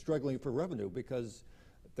if they're struggling for revenue, because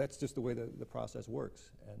that's just the way the process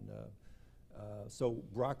works. And so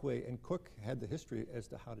Brockway and Cook had the history as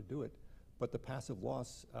to how to do it, but the passive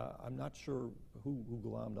loss, I'm not sure who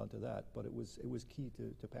glommed onto that, but it was key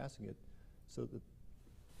to passing it. So that.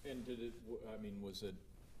 And did it? I mean, was it?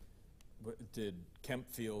 Did Kemp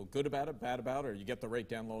feel good about it, bad about it, or you get the rate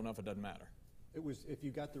down low enough, it doesn't matter? It was, if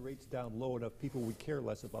you got the rates down low enough, people would care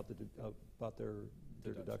less about their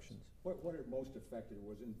deductions. What it most affected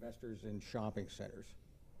was investors in shopping centers.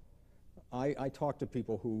 I talked to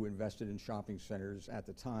people who invested in shopping centers at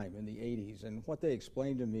the time in the 80s, and what they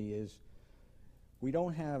explained to me is we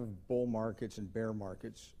don't have bull markets and bear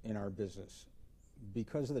markets in our business.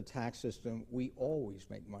 Because of the tax system, we always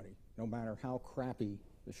make money, no matter how crappy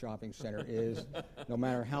the shopping center is, no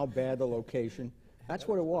matter how bad the location. That's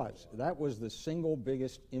what it was. That was the single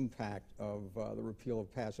biggest impact of the repeal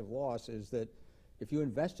of passive loss, is that if you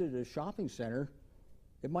invested in a shopping center,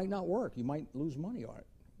 it might not work. You might lose money on it.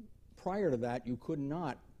 Prior to that, you could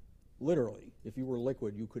not, literally, if you were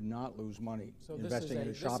liquid, you could not lose money investing in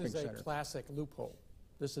a shopping center. This is a classic loophole.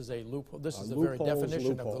 This is a loophole. This is the very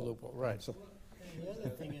definition of the loophole. Right. So, and the other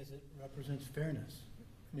thing is it represents fairness.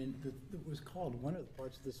 I mean, it was called, one of the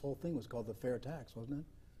parts of this whole thing was called the fair tax, wasn't it?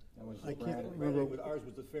 That was I can't remember. Ours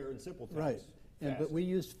was the fair and simple tax. Right. But we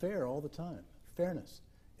used fair all the time, fairness.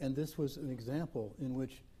 And this was an example in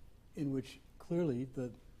which clearly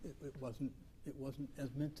it wasn't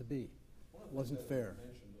as meant to be. It wasn't fair. That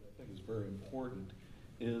I think is very important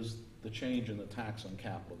is the change in the tax on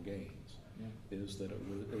capital gains. Yeah. Is that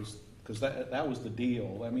it was because that was the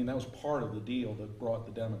deal. I mean, that was part of the deal that brought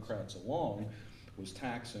the Democrats along, was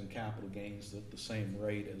taxing capital gains at the same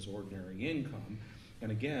rate as ordinary income.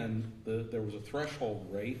 And again, there was a threshold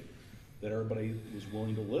rate that everybody was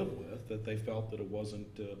willing to live with, that they felt that it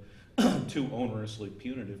wasn't too onerously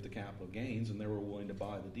punitive to capital gains, and they were willing to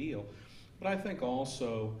buy the deal. But I think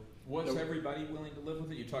also... Was everybody willing to live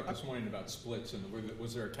with it? You talked this morning about splits, and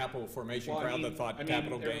was there a capital formation crowd that thought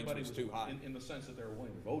capital gains was too high? In the sense that they were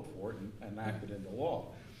willing to vote for it and enact it into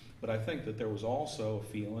law. But I think that there was also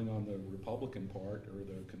a feeling on the Republican part, or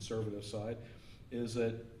the conservative side, is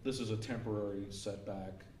that this is a temporary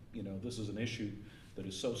setback. You know, this is an issue that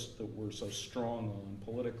we're so strong on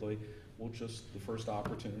politically. The first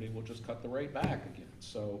opportunity, we'll just cut the rate back again.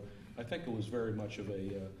 So I think it was very much of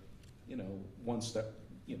a, one step,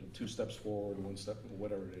 two steps forward, one step,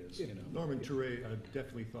 whatever it is. Norman Ture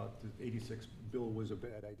definitely thought the '86 bill was a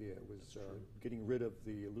bad idea. It was getting rid of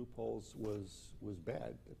the loopholes was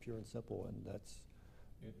bad, pure and simple, and that's.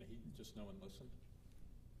 Just no one listened.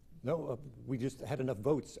 No, we just had enough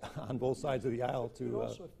votes on both sides of the aisle to. But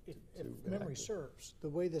also, if memory serves, the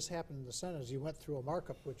way this happened in the Senate is you went through a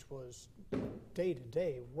markup which was day to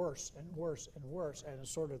day worse and worse and worse, and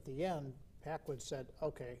sort of at the end, Packwood said,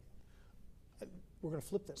 "Okay, we're going to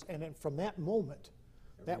flip this." And then from that moment,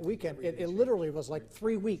 that weekend, it literally was like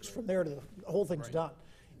 3 weeks from there to the whole thing's done,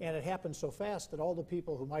 and it happened so fast that all the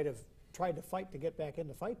people who might have tried to fight to get back in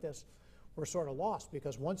to fight this were sort of lost,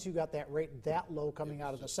 because once you got that rate that low coming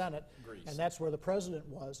out of the Senate, and that's where the president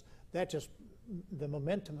was, that just, the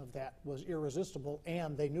momentum of that was irresistible,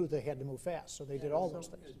 and they knew they had to move fast, so they did all those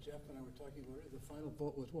things. As Jeff and I were talking about it, the final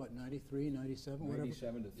vote was what, 93, 97, whatever?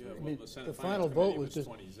 97 to 3. Yeah, I mean, the Senate the Finance final vote was just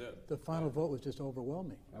 20 zip. the final vote was just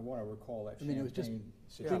overwhelming. I want to recall that I mean, it was just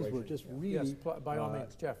situation. things were just really. Yes, by all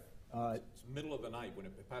means, Jeff. It's middle of the night when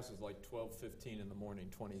it passes like 12:15 in the morning,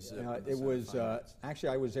 20 zip. It was actually,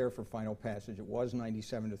 I was there for final passage. It was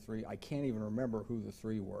 97 to 3. I can't even remember who the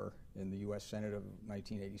three were in the U.S. Senate of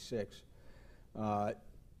 1986.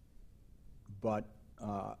 But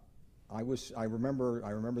I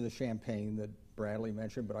remember the champagne that Bradley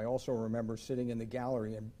mentioned, but I also remember sitting in the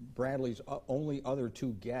gallery, and Bradley's only other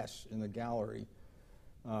two guests in the gallery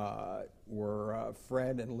were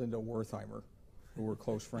Fred and Linda Wertheimer, who were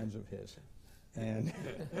close friends of his. And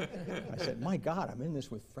I said, my God, I'm in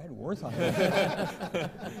this with Fred Wertheimer,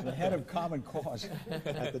 the head of Common Cause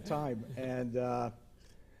at the time. And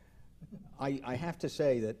I have to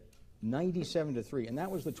say that 97 to 3, and that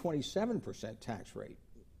was the 27% tax rate.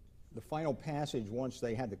 The final passage, once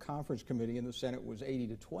they had the conference committee in the Senate, was 80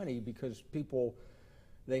 to 20, because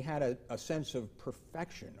they had a sense of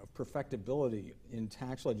perfection, of perfectibility in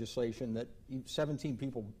tax legislation that 17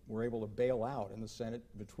 people were able to bail out in the Senate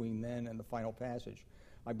between then and the final passage.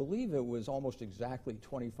 I believe it was almost exactly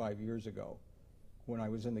 25 years ago when I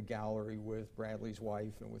was in the gallery with Bradley's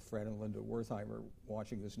wife and with Fred and Linda Wertheimer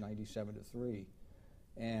watching this 97 to 3.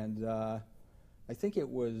 And I think it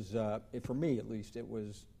was, for me at least, it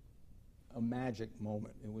was a magic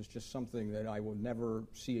moment. It was just something that I will never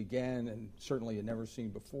see again, and certainly had never seen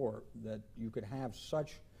before, that you could have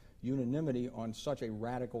such unanimity on such a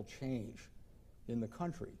radical change in the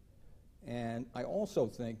country. And I also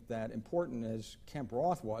think that, important as Kemp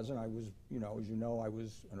Roth was, and I was, as you know, I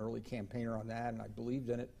was an early campaigner on that, and I believed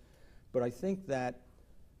in it, but I think that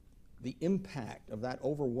the impact of that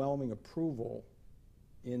overwhelming approval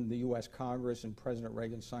in the U.S. Congress and President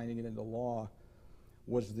Reagan signing it into law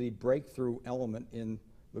was the breakthrough element in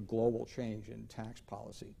the global change in tax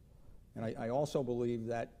policy. And I also believe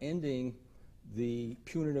that ending the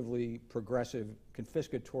punitively progressive,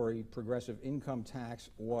 confiscatory progressive income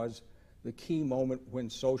tax was the key moment when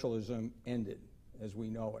socialism ended, as we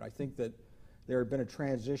know it. I think that there had been a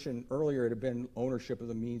transition. Earlier, it had been ownership of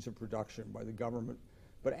the means of production by the government.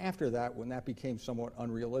 But after that, when that became somewhat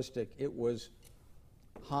unrealistic, it was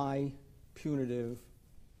high punitive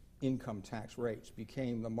income tax rates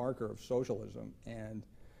became the marker of socialism. And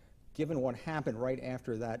given what happened right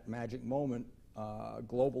after that magic moment,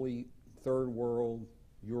 globally, third world,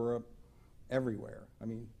 Europe, everywhere, I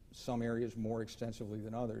mean, some areas more extensively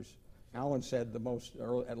than others. Alan said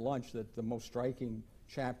at lunch that the most striking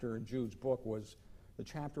chapter in Jude's book was the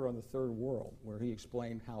chapter on the third world, where he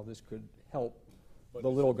explained how this could help the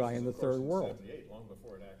little guy in the third world. 78, long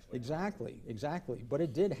before it actually Exactly. But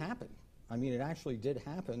it did happen. I mean, it actually did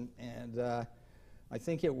happen, and I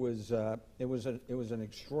think it was an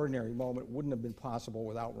extraordinary moment. Wouldn't have been possible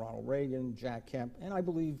without Ronald Reagan, Jack Kemp, and I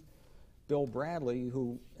believe Bill Bradley,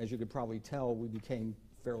 who, as you could probably tell, we became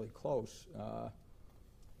fairly close.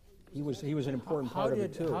 He was an important part of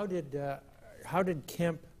it too. How did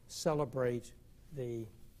Kemp celebrate the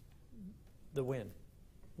win?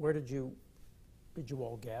 Where did you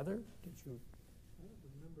all gather? Did you?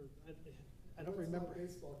 I don't remember.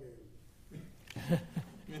 Baseball game.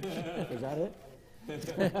 Is that it?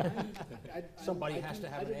 Somebody has to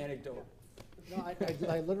have an anecdote. No,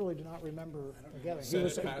 I literally do not remember together. He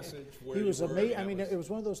was passage where he was you were, amazing. I mean, it was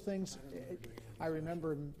one of those things. I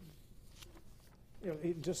remember him.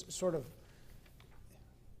 He just sort of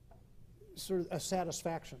a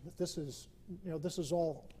satisfaction that this is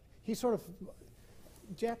all. He sort of.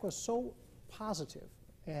 Jack was so positive,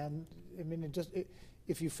 and I mean,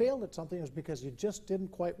 if you failed at something, it was because you just didn't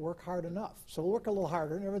quite work hard enough. So work a little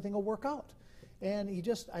harder, and everything will work out. And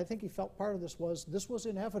I think he felt part of this was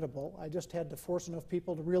inevitable. I just had to force enough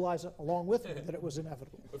people to realize it along with me that it was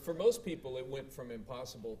inevitable. But for most people, it went from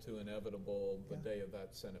impossible to inevitable the day of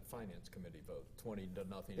that Senate Finance Committee vote, 20-0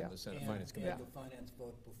 in the Senate Finance Committee. The finance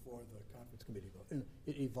vote before the conference committee vote. And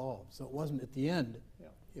it evolved, so it wasn't at the end. Yeah.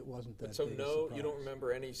 It wasn't that. So no, you don't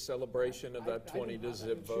remember any celebration of that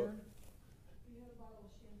 20-0 vote? We had a bottle of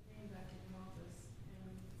champagne back in the office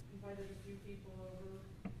and invited a few people over.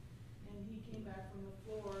 And he came back from the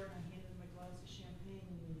floor and I handed him a glass of champagne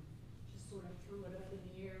and he just sort of threw it up in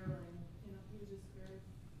the air and he was just very,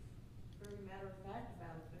 very matter of fact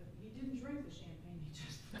about it. But he didn't drink the champagne. He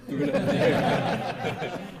just threw it up in the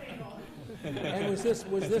air. And was this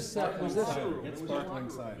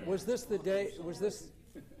the day?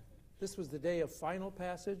 This was the day of final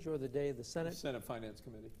passage or the day of the Senate? Senate Finance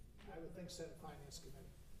Committee. I would think Senate Finance Committee.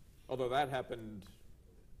 Although that happened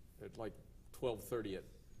at like 12:30 at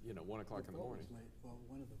 1 o'clock in the morning. Well,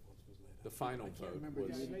 one of the votes was late. The final I can't vote remember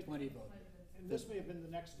was the 20 vote. And this may have been the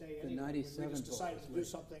next day The anyway. 97 We just decided vote to was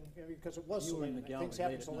do late. something because it was You so were late. in the Things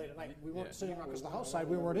gallery happened so late at night. We weren't Yeah. sitting around because the House side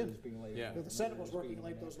we weren't in. Yeah. The Senate was working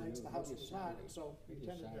late those nights. The House was not, and so we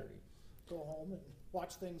tended to go home and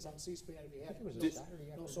watch things on C-SPAN if you had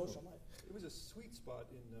no social life. It was a sweet spot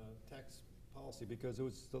in tax policy because it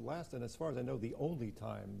was the last, and as far as I know, the only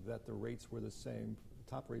time that the rates were the same,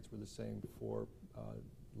 top rates were the same for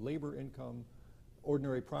labor income,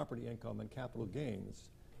 ordinary property income, and capital gains.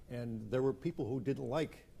 And there were people who didn't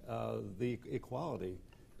like the equality.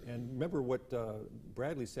 And remember what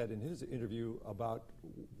Bradley said in his interview about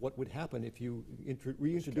what would happen if you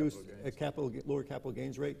reintroduce a lower capital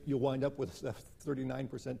gains rate. You'll wind up with a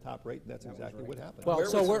 39% top rate, and that's exactly what happened. Well,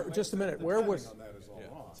 so just a minute. Where was? On that is all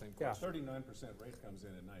wrong. Yeah. 39% rate comes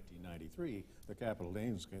in 1993. The capital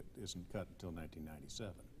gains isn't cut until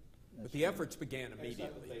 1997. But the efforts began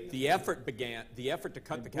immediately. The effort to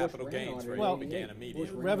cut the capital gains rate began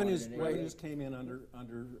immediately. Revenues came in under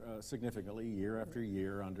significantly year after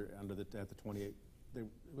year at the 28. It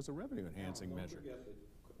was a revenue enhancing measure. Don't forget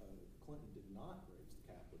that Clinton did not raise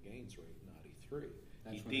the capital gains rate in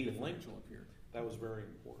 '93. He delinked it. That was very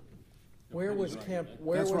important. Where was Kemp?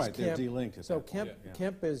 That's right. They're delinked at So that point.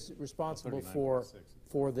 Kemp is responsible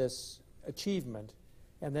for this achievement,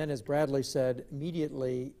 and then, as Bradley said,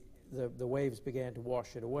 immediately the waves began to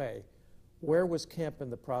wash it away. Where was Kemp in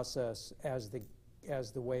the process as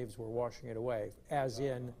the waves were washing it away? As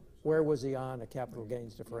in, where was he on a capital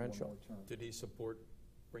gains differential? Did he support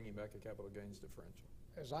bringing back a capital gains differential?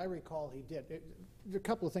 As I recall, he did. A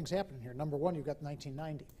couple of things happened here. Number one, you've got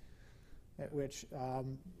 1990, at which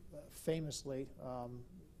famously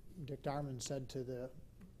Dick Darman said to the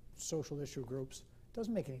social issue groups, it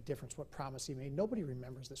doesn't make any difference what promise he made. Nobody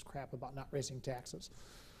remembers this crap about not raising taxes.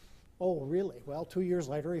 Oh, really? Well, 2 years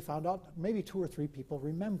later, he found out maybe 2 or 3 people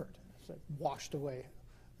remembered. So it washed away.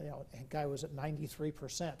 You know, the guy was at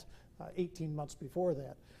 93% 18 months before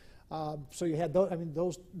that. So you had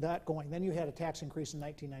that going. Then you had a tax increase in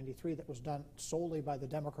 1993 that was done solely by the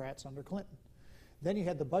Democrats under Clinton. Then you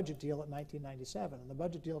had the budget deal in 1997. And the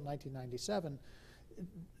budget deal in 1997,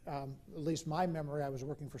 at least my memory, I was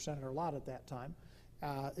working for Senator Lott at that time,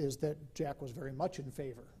 is that Jack was very much in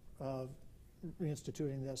favor of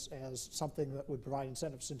reinstituting this as something that would provide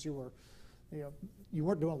incentives, since you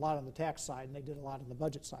weren't doing a lot on the tax side and they did a lot on the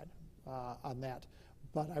budget side on that.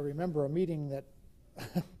 But I remember a meeting that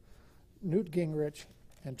Newt Gingrich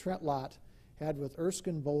and Trent Lott had with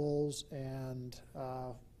Erskine Bowles and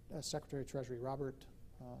Secretary of Treasury Robert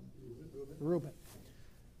Rubin.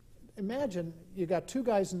 Imagine you got 2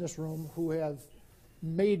 guys in this room who have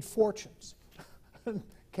made fortunes,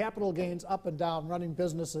 capital gains up and down, running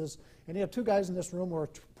businesses, and you have 2 guys in this room who are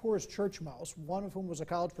poor as church mouse, one of whom was a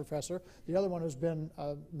college professor, the other one who's been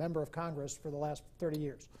a member of Congress for the last 30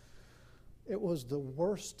 years. It was the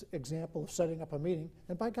worst example of setting up a meeting,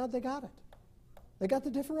 and by God, they got it. They got the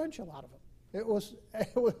differential out of it.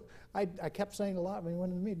 I kept saying a lot when we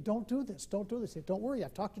went in the meeting, don't do this, don't do this. Said, don't worry,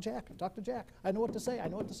 I've talked to Jack, I know what to say, I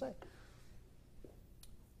know what to say.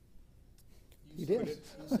 He did. You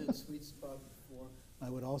said sweet spot before. I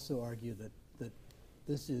would also argue that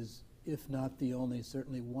this is, if not the only,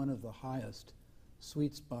 certainly one of the highest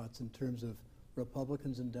sweet spots in terms of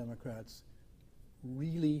Republicans and Democrats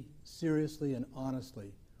really seriously and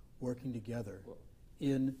honestly working together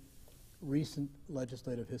in recent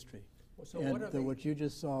legislative history. So what you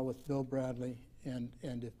just saw with Bill Bradley, and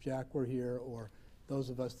if Jack were here, or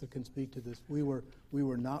those of us that can speak to this, we were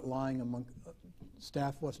not lying among,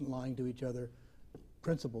 staff wasn't lying to each other,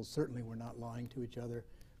 principals certainly were not lying to each other.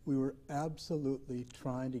 We were absolutely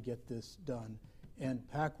trying to get this done, and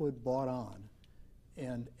Packwood bought on,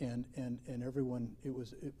 and everyone, it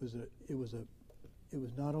was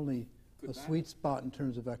not only a sweet spot in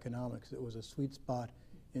terms of economics, it was a sweet spot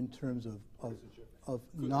in terms of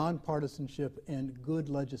nonpartisanship and good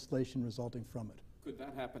legislation resulting from it. Could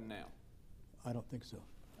that happen now? I don't think so.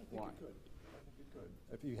 Why? I think it could.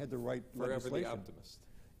 If you had the right Forever legislation. the optimist.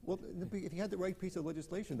 Well, if you had the right piece of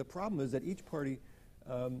legislation, the problem is that each party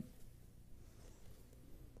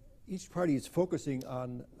is focusing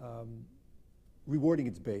on rewarding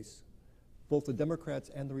its base, both the Democrats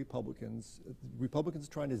and the Republicans. Republicans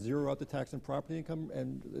trying to zero out the tax and property income,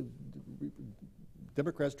 and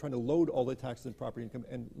Democrats trying to load all the taxes and property income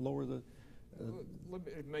and lower the Let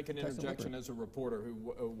me make an interjection as a reporter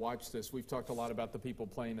who watched this. We've talked a lot about the people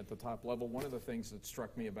playing at the top level. One of the things that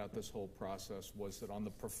struck me about this whole process was that on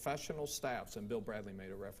the professional staffs, and Bill Bradley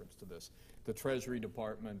made a reference to this, the Treasury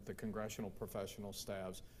Department, the congressional professional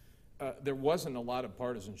staffs, there wasn't a lot of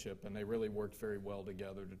partisanship, and they really worked very well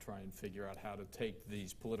together to try and figure out how to take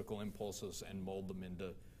these political impulses and mold them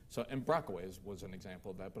into. So, and Brockway was an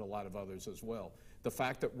example of that, but a lot of others as well. The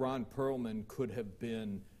fact that Ron Perlman could have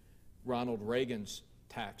been Ronald Reagan's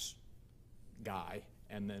tax guy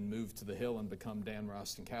and then moved to the Hill and become Dan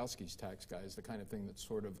Rostenkowski's tax guy is the kind of thing that's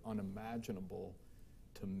sort of unimaginable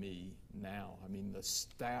to me now. I mean, the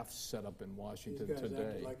staff set up in Washington These guys today.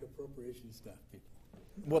 acted like appropriation staff people.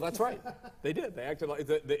 Well, that's right. They did. They acted like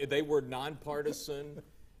they were nonpartisan.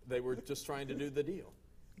 They were just trying to do the deal.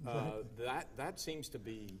 That seems to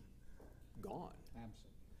be gone.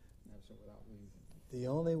 Absent without reason. The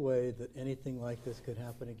only way that anything like this could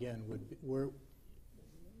happen again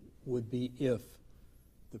would be if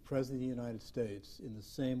the President of the United States, in the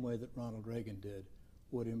same way that Ronald Reagan did,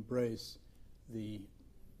 would embrace the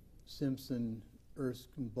Simpson,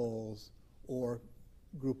 Erskine Bowles, or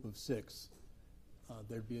group of six.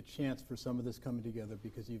 There'd be a chance for some of this coming together,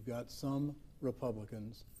 because you've got some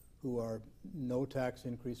Republicans who are no tax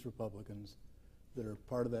increase Republicans that are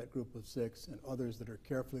part of that group of six, and others that are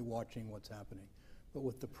carefully watching what's happening. But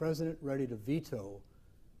with the president ready to veto,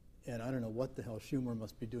 and I don't know what the hell Schumer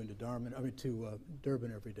must be doing to Durbin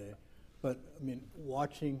every day, but I mean,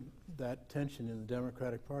 watching that tension in the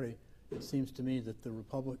Democratic Party, it seems to me that that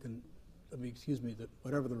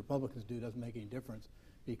whatever the Republicans do doesn't make any difference,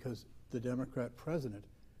 because the Democrat president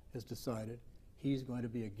has decided he's going to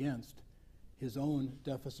be against his own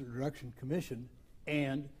Deficit Reduction Commission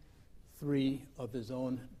and 3 of his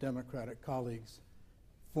own Democratic colleagues,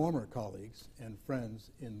 former colleagues and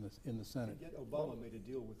friends in the Senate. Yet Obama made a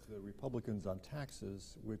deal with the Republicans on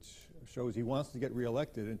taxes, which shows he wants to get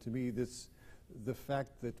reelected. And to me, the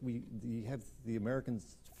fact that we have the American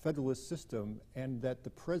federalist system and that the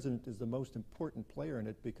president is the most important player in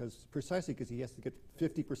it, precisely because he has to get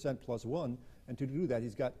 50% plus 1, and to do that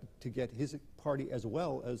he's got to get his party as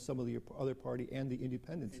well as some of the other party and the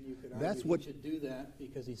independents. And you could That's argue what he should do that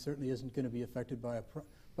because he certainly isn't going to be affected by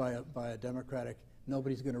a Democratic.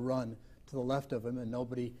 Nobody's going to run to the left of him, and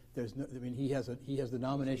nobody. He has the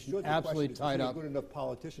nomination absolutely tied up. Is he a good enough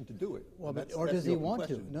politician to do it? Well, or does he want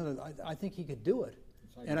to? No, I think he could do it,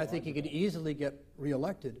 and I think he could easily get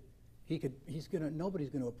reelected. Nobody's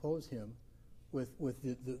going to oppose him with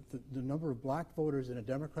the number of black voters in a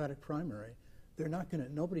Democratic primary.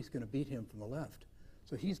 Nobody's going to beat him from the left.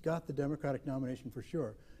 So he's got the Democratic nomination for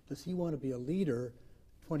sure. Does he want to be a leader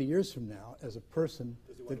 20 years from now as a person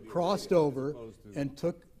that crossed over and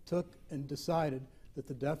took and decided that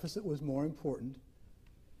the deficit was more important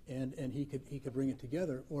and he could bring it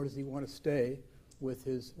together, or does he want to stay with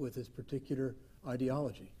his particular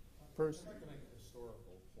ideology? First, I'd like to make a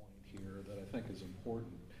historical point here that I think is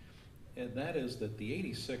important, and that is that the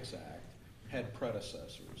 86 Act had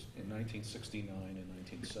predecessors in 1969 and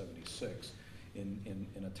 1976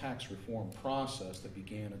 in a tax reform process that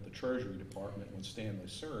began at the Treasury Department when Stanley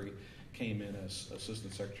Surrey came in as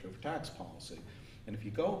Assistant Secretary for Tax Policy. And if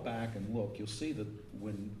you go back and look, you'll see that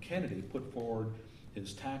when Kennedy put forward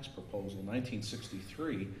his tax proposal in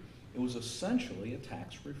 1963, it was essentially a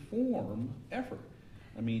tax reform effort.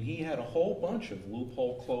 I mean, he had a whole bunch of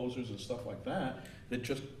loophole closers and stuff like that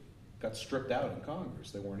just got stripped out in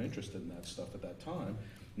Congress. They weren't interested in that stuff at that time.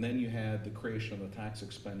 And then you had the creation of the tax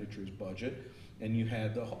expenditures budget, and you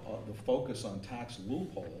had the focus on tax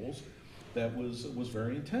loopholes that was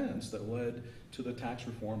very intense, that led to the Tax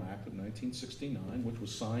Reform Act of 1969, which was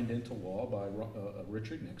signed into law by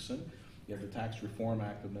Richard Nixon. You had the Tax Reform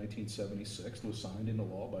Act of 1976 that was signed into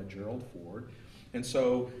law by Gerald Ford. And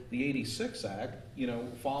so the 86 Act,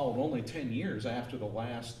 followed only 10 years after the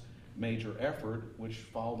last major effort, which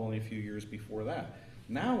followed only a few years before that.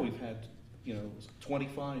 Now we've had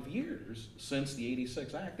 25 years since the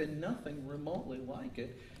 86 Act, and nothing remotely like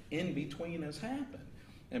it in between has happened.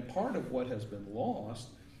 And part of what has been lost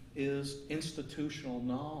is institutional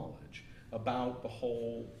knowledge about the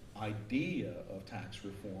whole idea of tax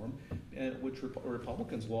reform, which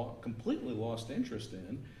Republicans completely lost interest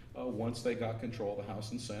in once they got control of the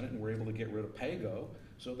House and Senate and were able to get rid of PAYGO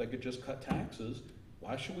so they could just cut taxes.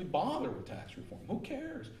 Why should we bother with tax reform? Who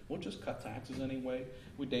cares? We'll just cut taxes anyway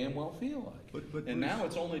we damn well feel like. And now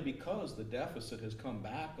it's only because the deficit has come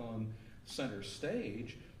back on center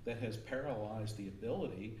stage that has paralyzed the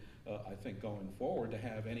ability, I think, going forward to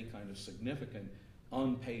have any kind of significant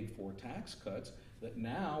unpaid for tax cuts, that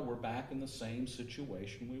now we're back in the same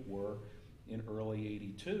situation we were in early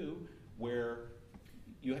 '82, where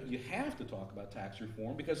you have to talk about tax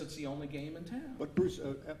reform because it's the only game in town. But Bruce,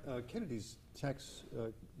 Kennedy's tax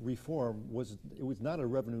reform was not a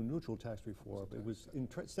revenue neutral tax reform. It was, in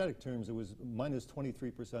static terms, it was minus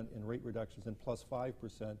 23% in rate reductions and plus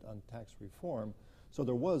 5% on tax reform. So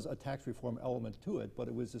there was a tax reform element to it, but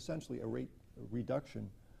it was essentially a rate reduction.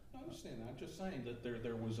 I understand that. I'm just saying that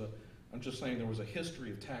there was a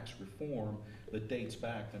history of tax reform that dates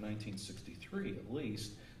back to 1963 at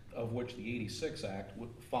least, of which the 86 Act would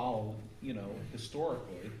follow,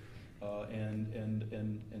 historically,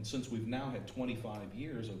 and since we've now had 25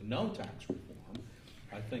 years of no tax reform,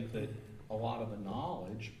 I think that a lot of the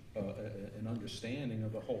knowledge and understanding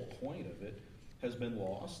of the whole point of it has been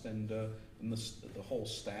lost, and the whole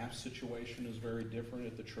staff situation is very different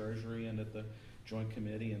at the Treasury and at the Joint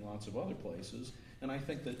Committee and lots of other places, and I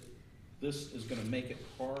think that this is going to make it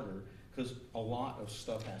harder because a lot of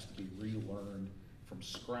stuff has to be relearned from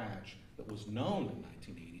scratch that was known in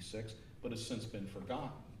 1986 but has since been forgotten.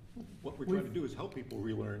 What we're trying to do is help people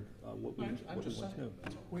relearn what we once knew.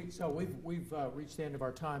 We've reached the end of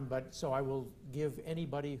our time, so I will give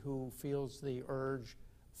anybody who feels the urge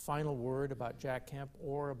final word about Jack Kemp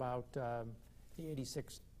or about the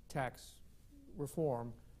 86 tax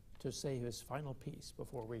reform to say his final piece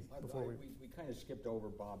before we kind of skipped over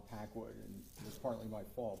Bob Packwood, and it was partly my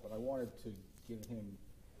fault, but I wanted to give him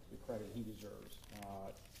the credit he deserves.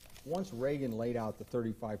 Once Reagan laid out the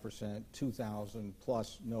 35%, 2,000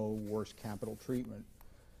 plus no worse capital treatment,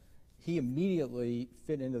 he immediately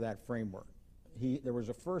fit into that framework. There was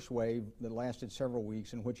a first wave that lasted several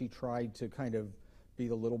weeks in which he tried to kind of be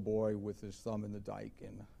the little boy with his thumb in the dike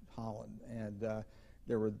and Holland. And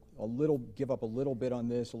there were give up a little bit on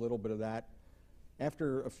this, a little bit of that.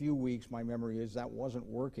 After a few weeks, my memory is that wasn't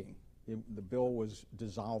working. The bill was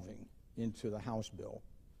dissolving into the House bill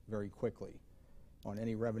very quickly on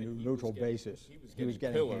any revenue-neutral basis. He was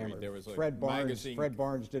getting hammered. There was Fred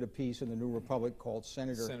Barnes did a piece in the New Republic called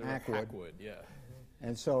Senator Hackwood. Yeah.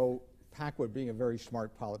 And so Packwood, being a very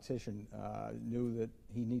smart politician, knew that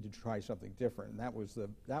he needed to try something different. And that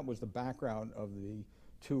was the background of the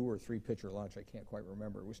 2 or 3 pitcher lunch. I can't quite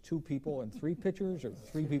remember. It was 2 people and 3 pitchers, or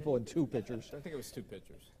 3 people and 2 pitchers. I think it was 2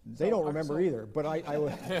 pitchers. They don't remember either, but I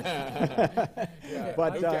would. Yeah,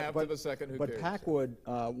 but Packwood,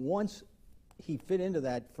 once he fit into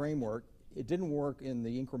that framework, it didn't work in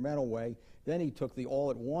the incremental way. Then he took the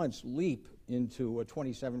all-at-once leap into a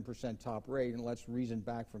 27% top rate, and let's reason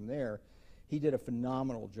back from there. He did a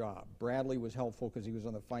phenomenal job. Bradley was helpful because he was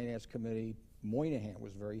on the Finance Committee. Moynihan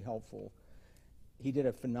was very helpful. He did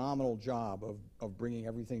a phenomenal job of bringing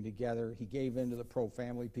everything together. He gave in to the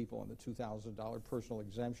pro-family people on the $2,000 personal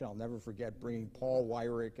exemption. I'll never forget bringing Paul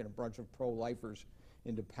Weyrich and a bunch of pro-lifers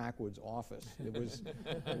into Packwood's office. It was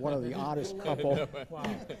one of the oddest couple. Wow.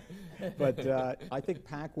 But I think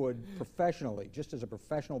Packwood, professionally, just as a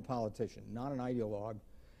professional politician, not an ideologue,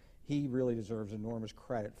 he really deserves enormous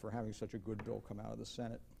credit for having such a good bill come out of the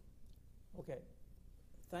Senate. Okay.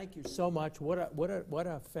 Thank you so much. What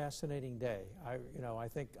a fascinating day. I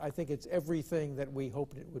think it's everything that we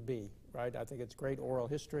hoped it would be, right? I think it's great oral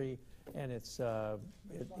history, and it's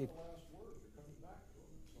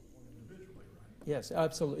Yes,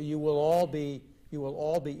 absolutely. You will all be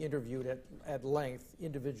interviewed at length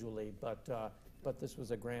individually, but this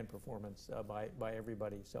was a grand performance by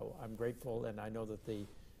everybody. So I'm grateful, and I know that the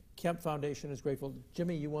Kemp Foundation is grateful.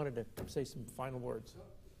 Jimmy, you wanted to say some final words.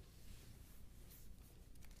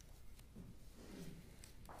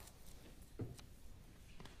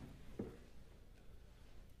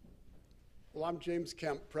 Well, I'm James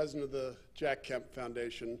Kemp, president of the Jack Kemp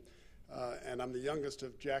Foundation, and I'm the youngest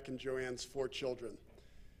of Jack and Joanne's 4 children.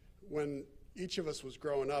 When each of us was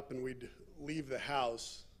growing up and we'd leave the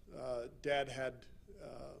house, Dad had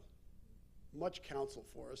much counsel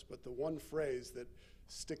for us, but the one phrase that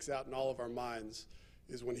sticks out in all of our minds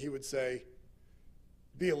is when he would say,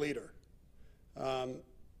 "Be a leader."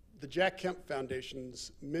 The Jack Kemp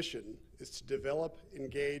Foundation's mission is to develop,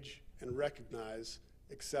 engage, and recognize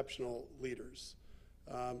exceptional leaders.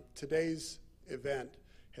 Today's event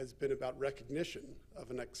has been about recognition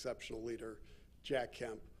of an exceptional leader, Jack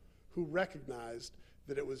Kemp, who recognized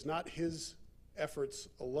that it was not his efforts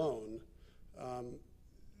alone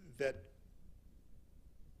that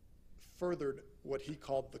furthered what he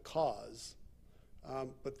called the cause,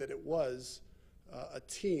 but that it was a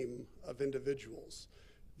team of individuals.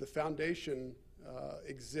 The foundation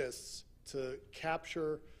exists to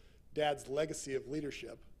capture Dad's legacy of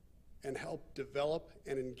leadership and help develop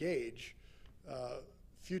and engage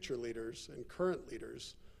future leaders and current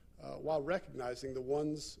leaders while recognizing the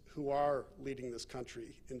ones who are leading this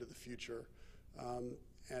country into the future.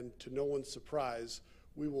 And to no one's surprise,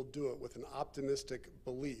 we will do it with an optimistic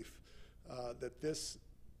belief that this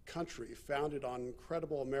country, founded on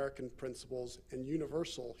incredible American principles and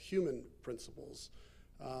universal human principles,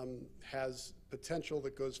 has potential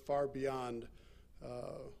that goes far beyond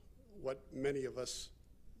what many of us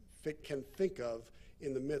can think of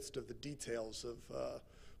in the midst of the details of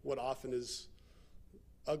what often is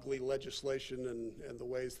ugly legislation and the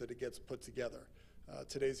ways that it gets put together.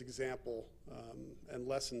 Today's example and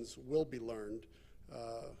lessons will be learned,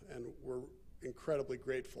 and we're incredibly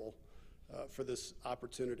grateful for this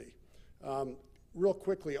opportunity. Real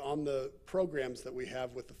quickly on the programs that we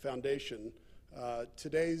have with the foundation,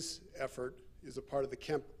 today's effort is a part of the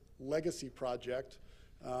Kemp Legacy Project,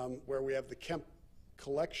 where we have the Kemp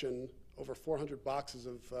collection, over 400 boxes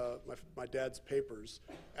of my dad's papers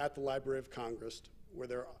at the Library of Congress, where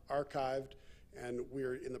they're archived, and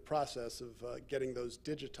we're in the process of getting those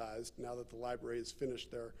digitized now that the library has finished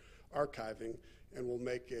their archiving, and will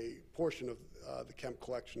make a portion of the Kemp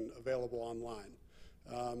collection available online.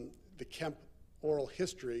 The Kemp Oral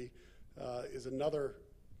History is another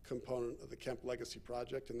component of the Kemp Legacy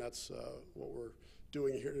Project, and that's what we're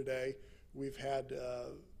doing here today. We've had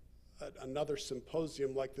another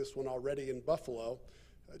symposium like this one already in Buffalo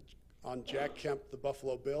on Jack Kemp, the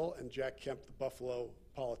Buffalo Bill, and Jack Kemp, the Buffalo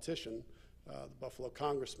politician, the Buffalo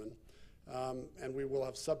congressman. And we will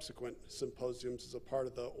have subsequent symposiums as a part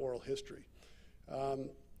of the oral history.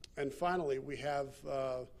 And finally, we have,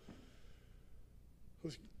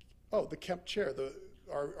 the Kemp chair.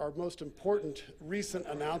 our most important recent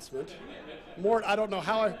announcement. Mort, I don't know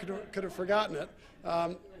how I could have forgotten it.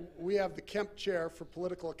 We have the Kemp Chair for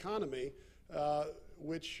Political Economy,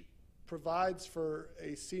 which provides for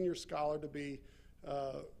a senior scholar to be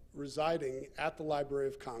residing at the Library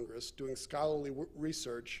of Congress, doing scholarly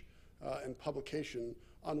research and publication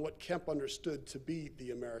on what Kemp understood to be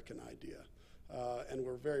the American idea. And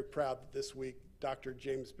we're very proud that this week Dr.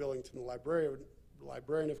 James Billington, the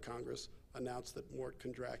Librarian of Congress, announced that Mort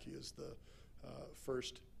Kondracki is the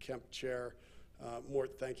first Kemp Chair.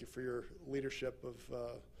 Mort, thank you for your leadership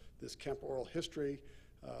of this Kemp oral history,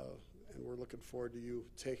 and we're looking forward to you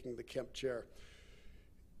taking the Kemp Chair.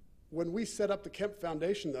 When we set up the Kemp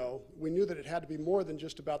Foundation, though, we knew that it had to be more than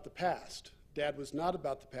just about the past. Dad was not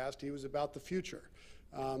about the past, he was about the future.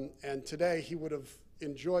 And today he would have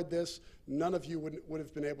enjoyed this. None of you would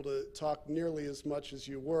have been able to talk nearly as much as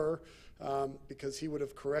you were, because he would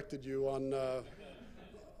have corrected you on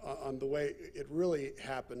the way it really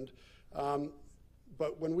happened.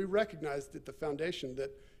 But when we recognized at the foundation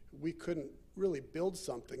that we couldn't really build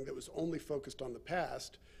something that was only focused on the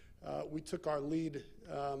past, we took our lead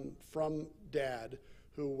from Dad,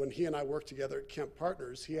 who, when he and I worked together at Kemp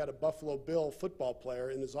Partners, he had a Buffalo Bill football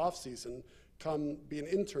player in his off-season come be an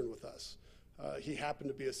intern with us. He happened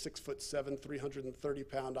to be a 6'7",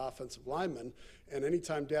 330-pound offensive lineman, and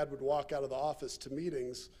anytime Dad would walk out of the office to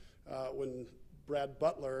meetings, when Brad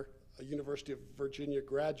Butler, a University of Virginia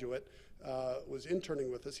graduate, was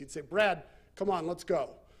interning with us, he'd say, "Brad, come on, let's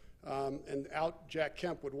go." And out Jack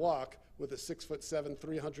Kemp would walk with a 6'7",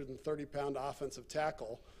 330-pound offensive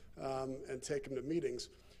tackle and take him to meetings.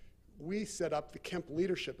 We set up the Kemp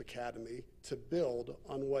Leadership Academy to build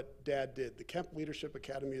on what Dad did. The Kemp Leadership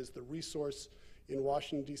Academy is the resource in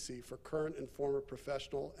Washington, D.C. for current and former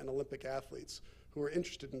professional and Olympic athletes who are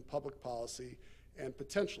interested in public policy and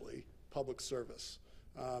potentially public service.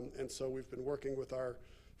 And so we've been working with our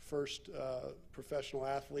first professional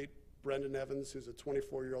athlete, Brendan Evans, who's a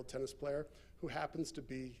 24-year-old tennis player who happens to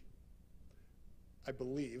be, I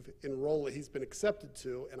believe, he's been accepted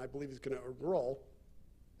to, and I believe he's going to enroll,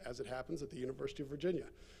 as it happens, at the University of Virginia.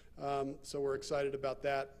 So we're excited about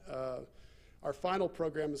that. Our final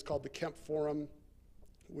program is called the Kemp Forum,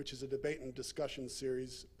 which is a debate and discussion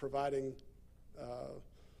series providing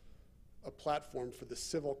a platform for the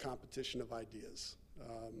civil competition of ideas.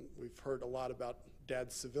 We've heard a lot about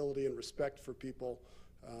Dad's civility and respect for people,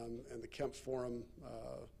 and the Kemp Forum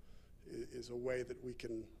is a way that we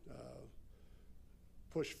can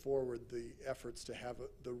push forward the efforts to have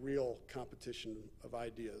the real competition of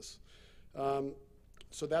ideas.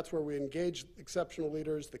 So that's where we engage exceptional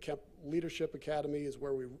leaders. The Kemp Leadership Academy is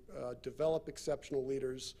where we develop exceptional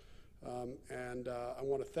leaders. And I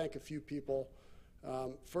want to thank a few people.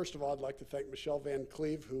 First of all, I'd like to thank Michelle Van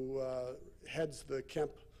Cleve, who heads the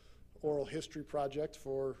Kemp Oral History Project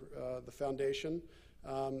for the foundation,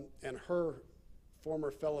 and her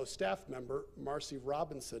former fellow staff member, Marcy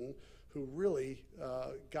Robinson, who really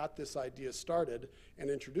got this idea started and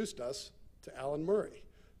introduced us to Alan Murray.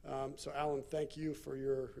 So Alan, thank you for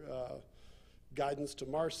your guidance to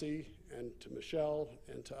Marcy and to Michelle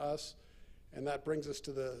and to us. And that brings us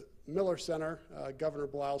to the Mueller Center. Governor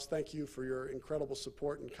Blouse, thank you for your incredible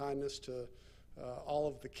support and kindness to all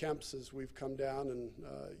of the Kemps as we've come down, and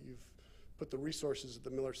you've put the resources at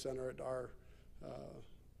the Mueller Center at our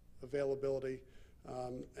availability.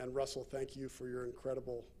 And Russell, thank you for your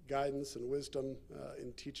incredible guidance and wisdom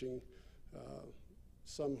in teaching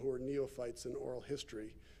some who are neophytes in oral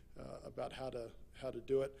history about how to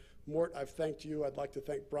do it. Mort, I've thanked you. I'd like to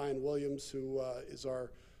thank Brian Williams, who is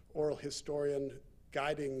our oral historian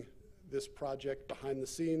guiding this project behind the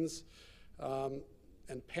scenes.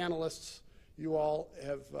 And panelists, you all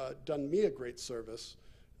have done me a great service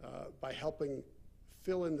by helping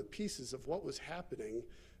fill in the pieces of what was happening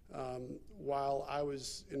while I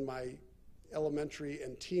was in my elementary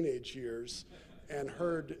and teenage years, and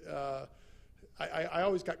heard, I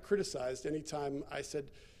always got criticized anytime I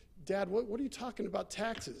said, "Dad, what are you talking about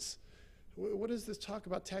taxes? What is this talk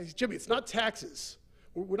about taxes?" "Jimmy, it's not taxes.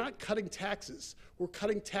 We're not cutting taxes. We're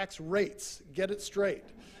cutting tax rates. Get it straight."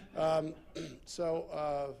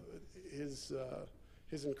 So his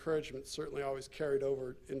encouragement certainly always carried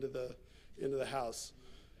over into the house.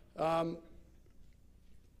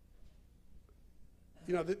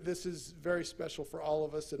 You know, this is very special for all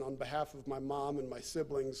of us, and on behalf of my mom and my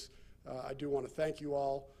siblings, I do want to thank you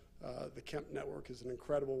all. The Kemp Network is an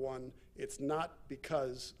incredible one. It's not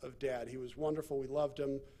because of Dad. He was wonderful. We loved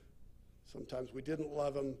him. Sometimes we didn't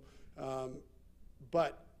love him.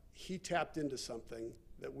 But he tapped into something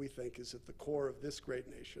that we think is at the core of this great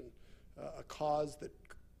nation, a cause that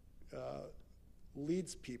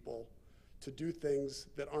leads people to do things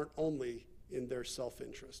that aren't only in their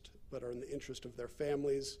self-interest, but are in the interest of their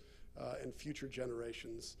families and future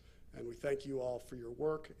generations. And we thank you all for your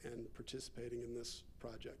work and participating in this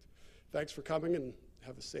project. Thanks for coming, and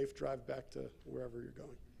have a safe drive back to wherever you're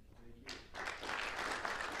going.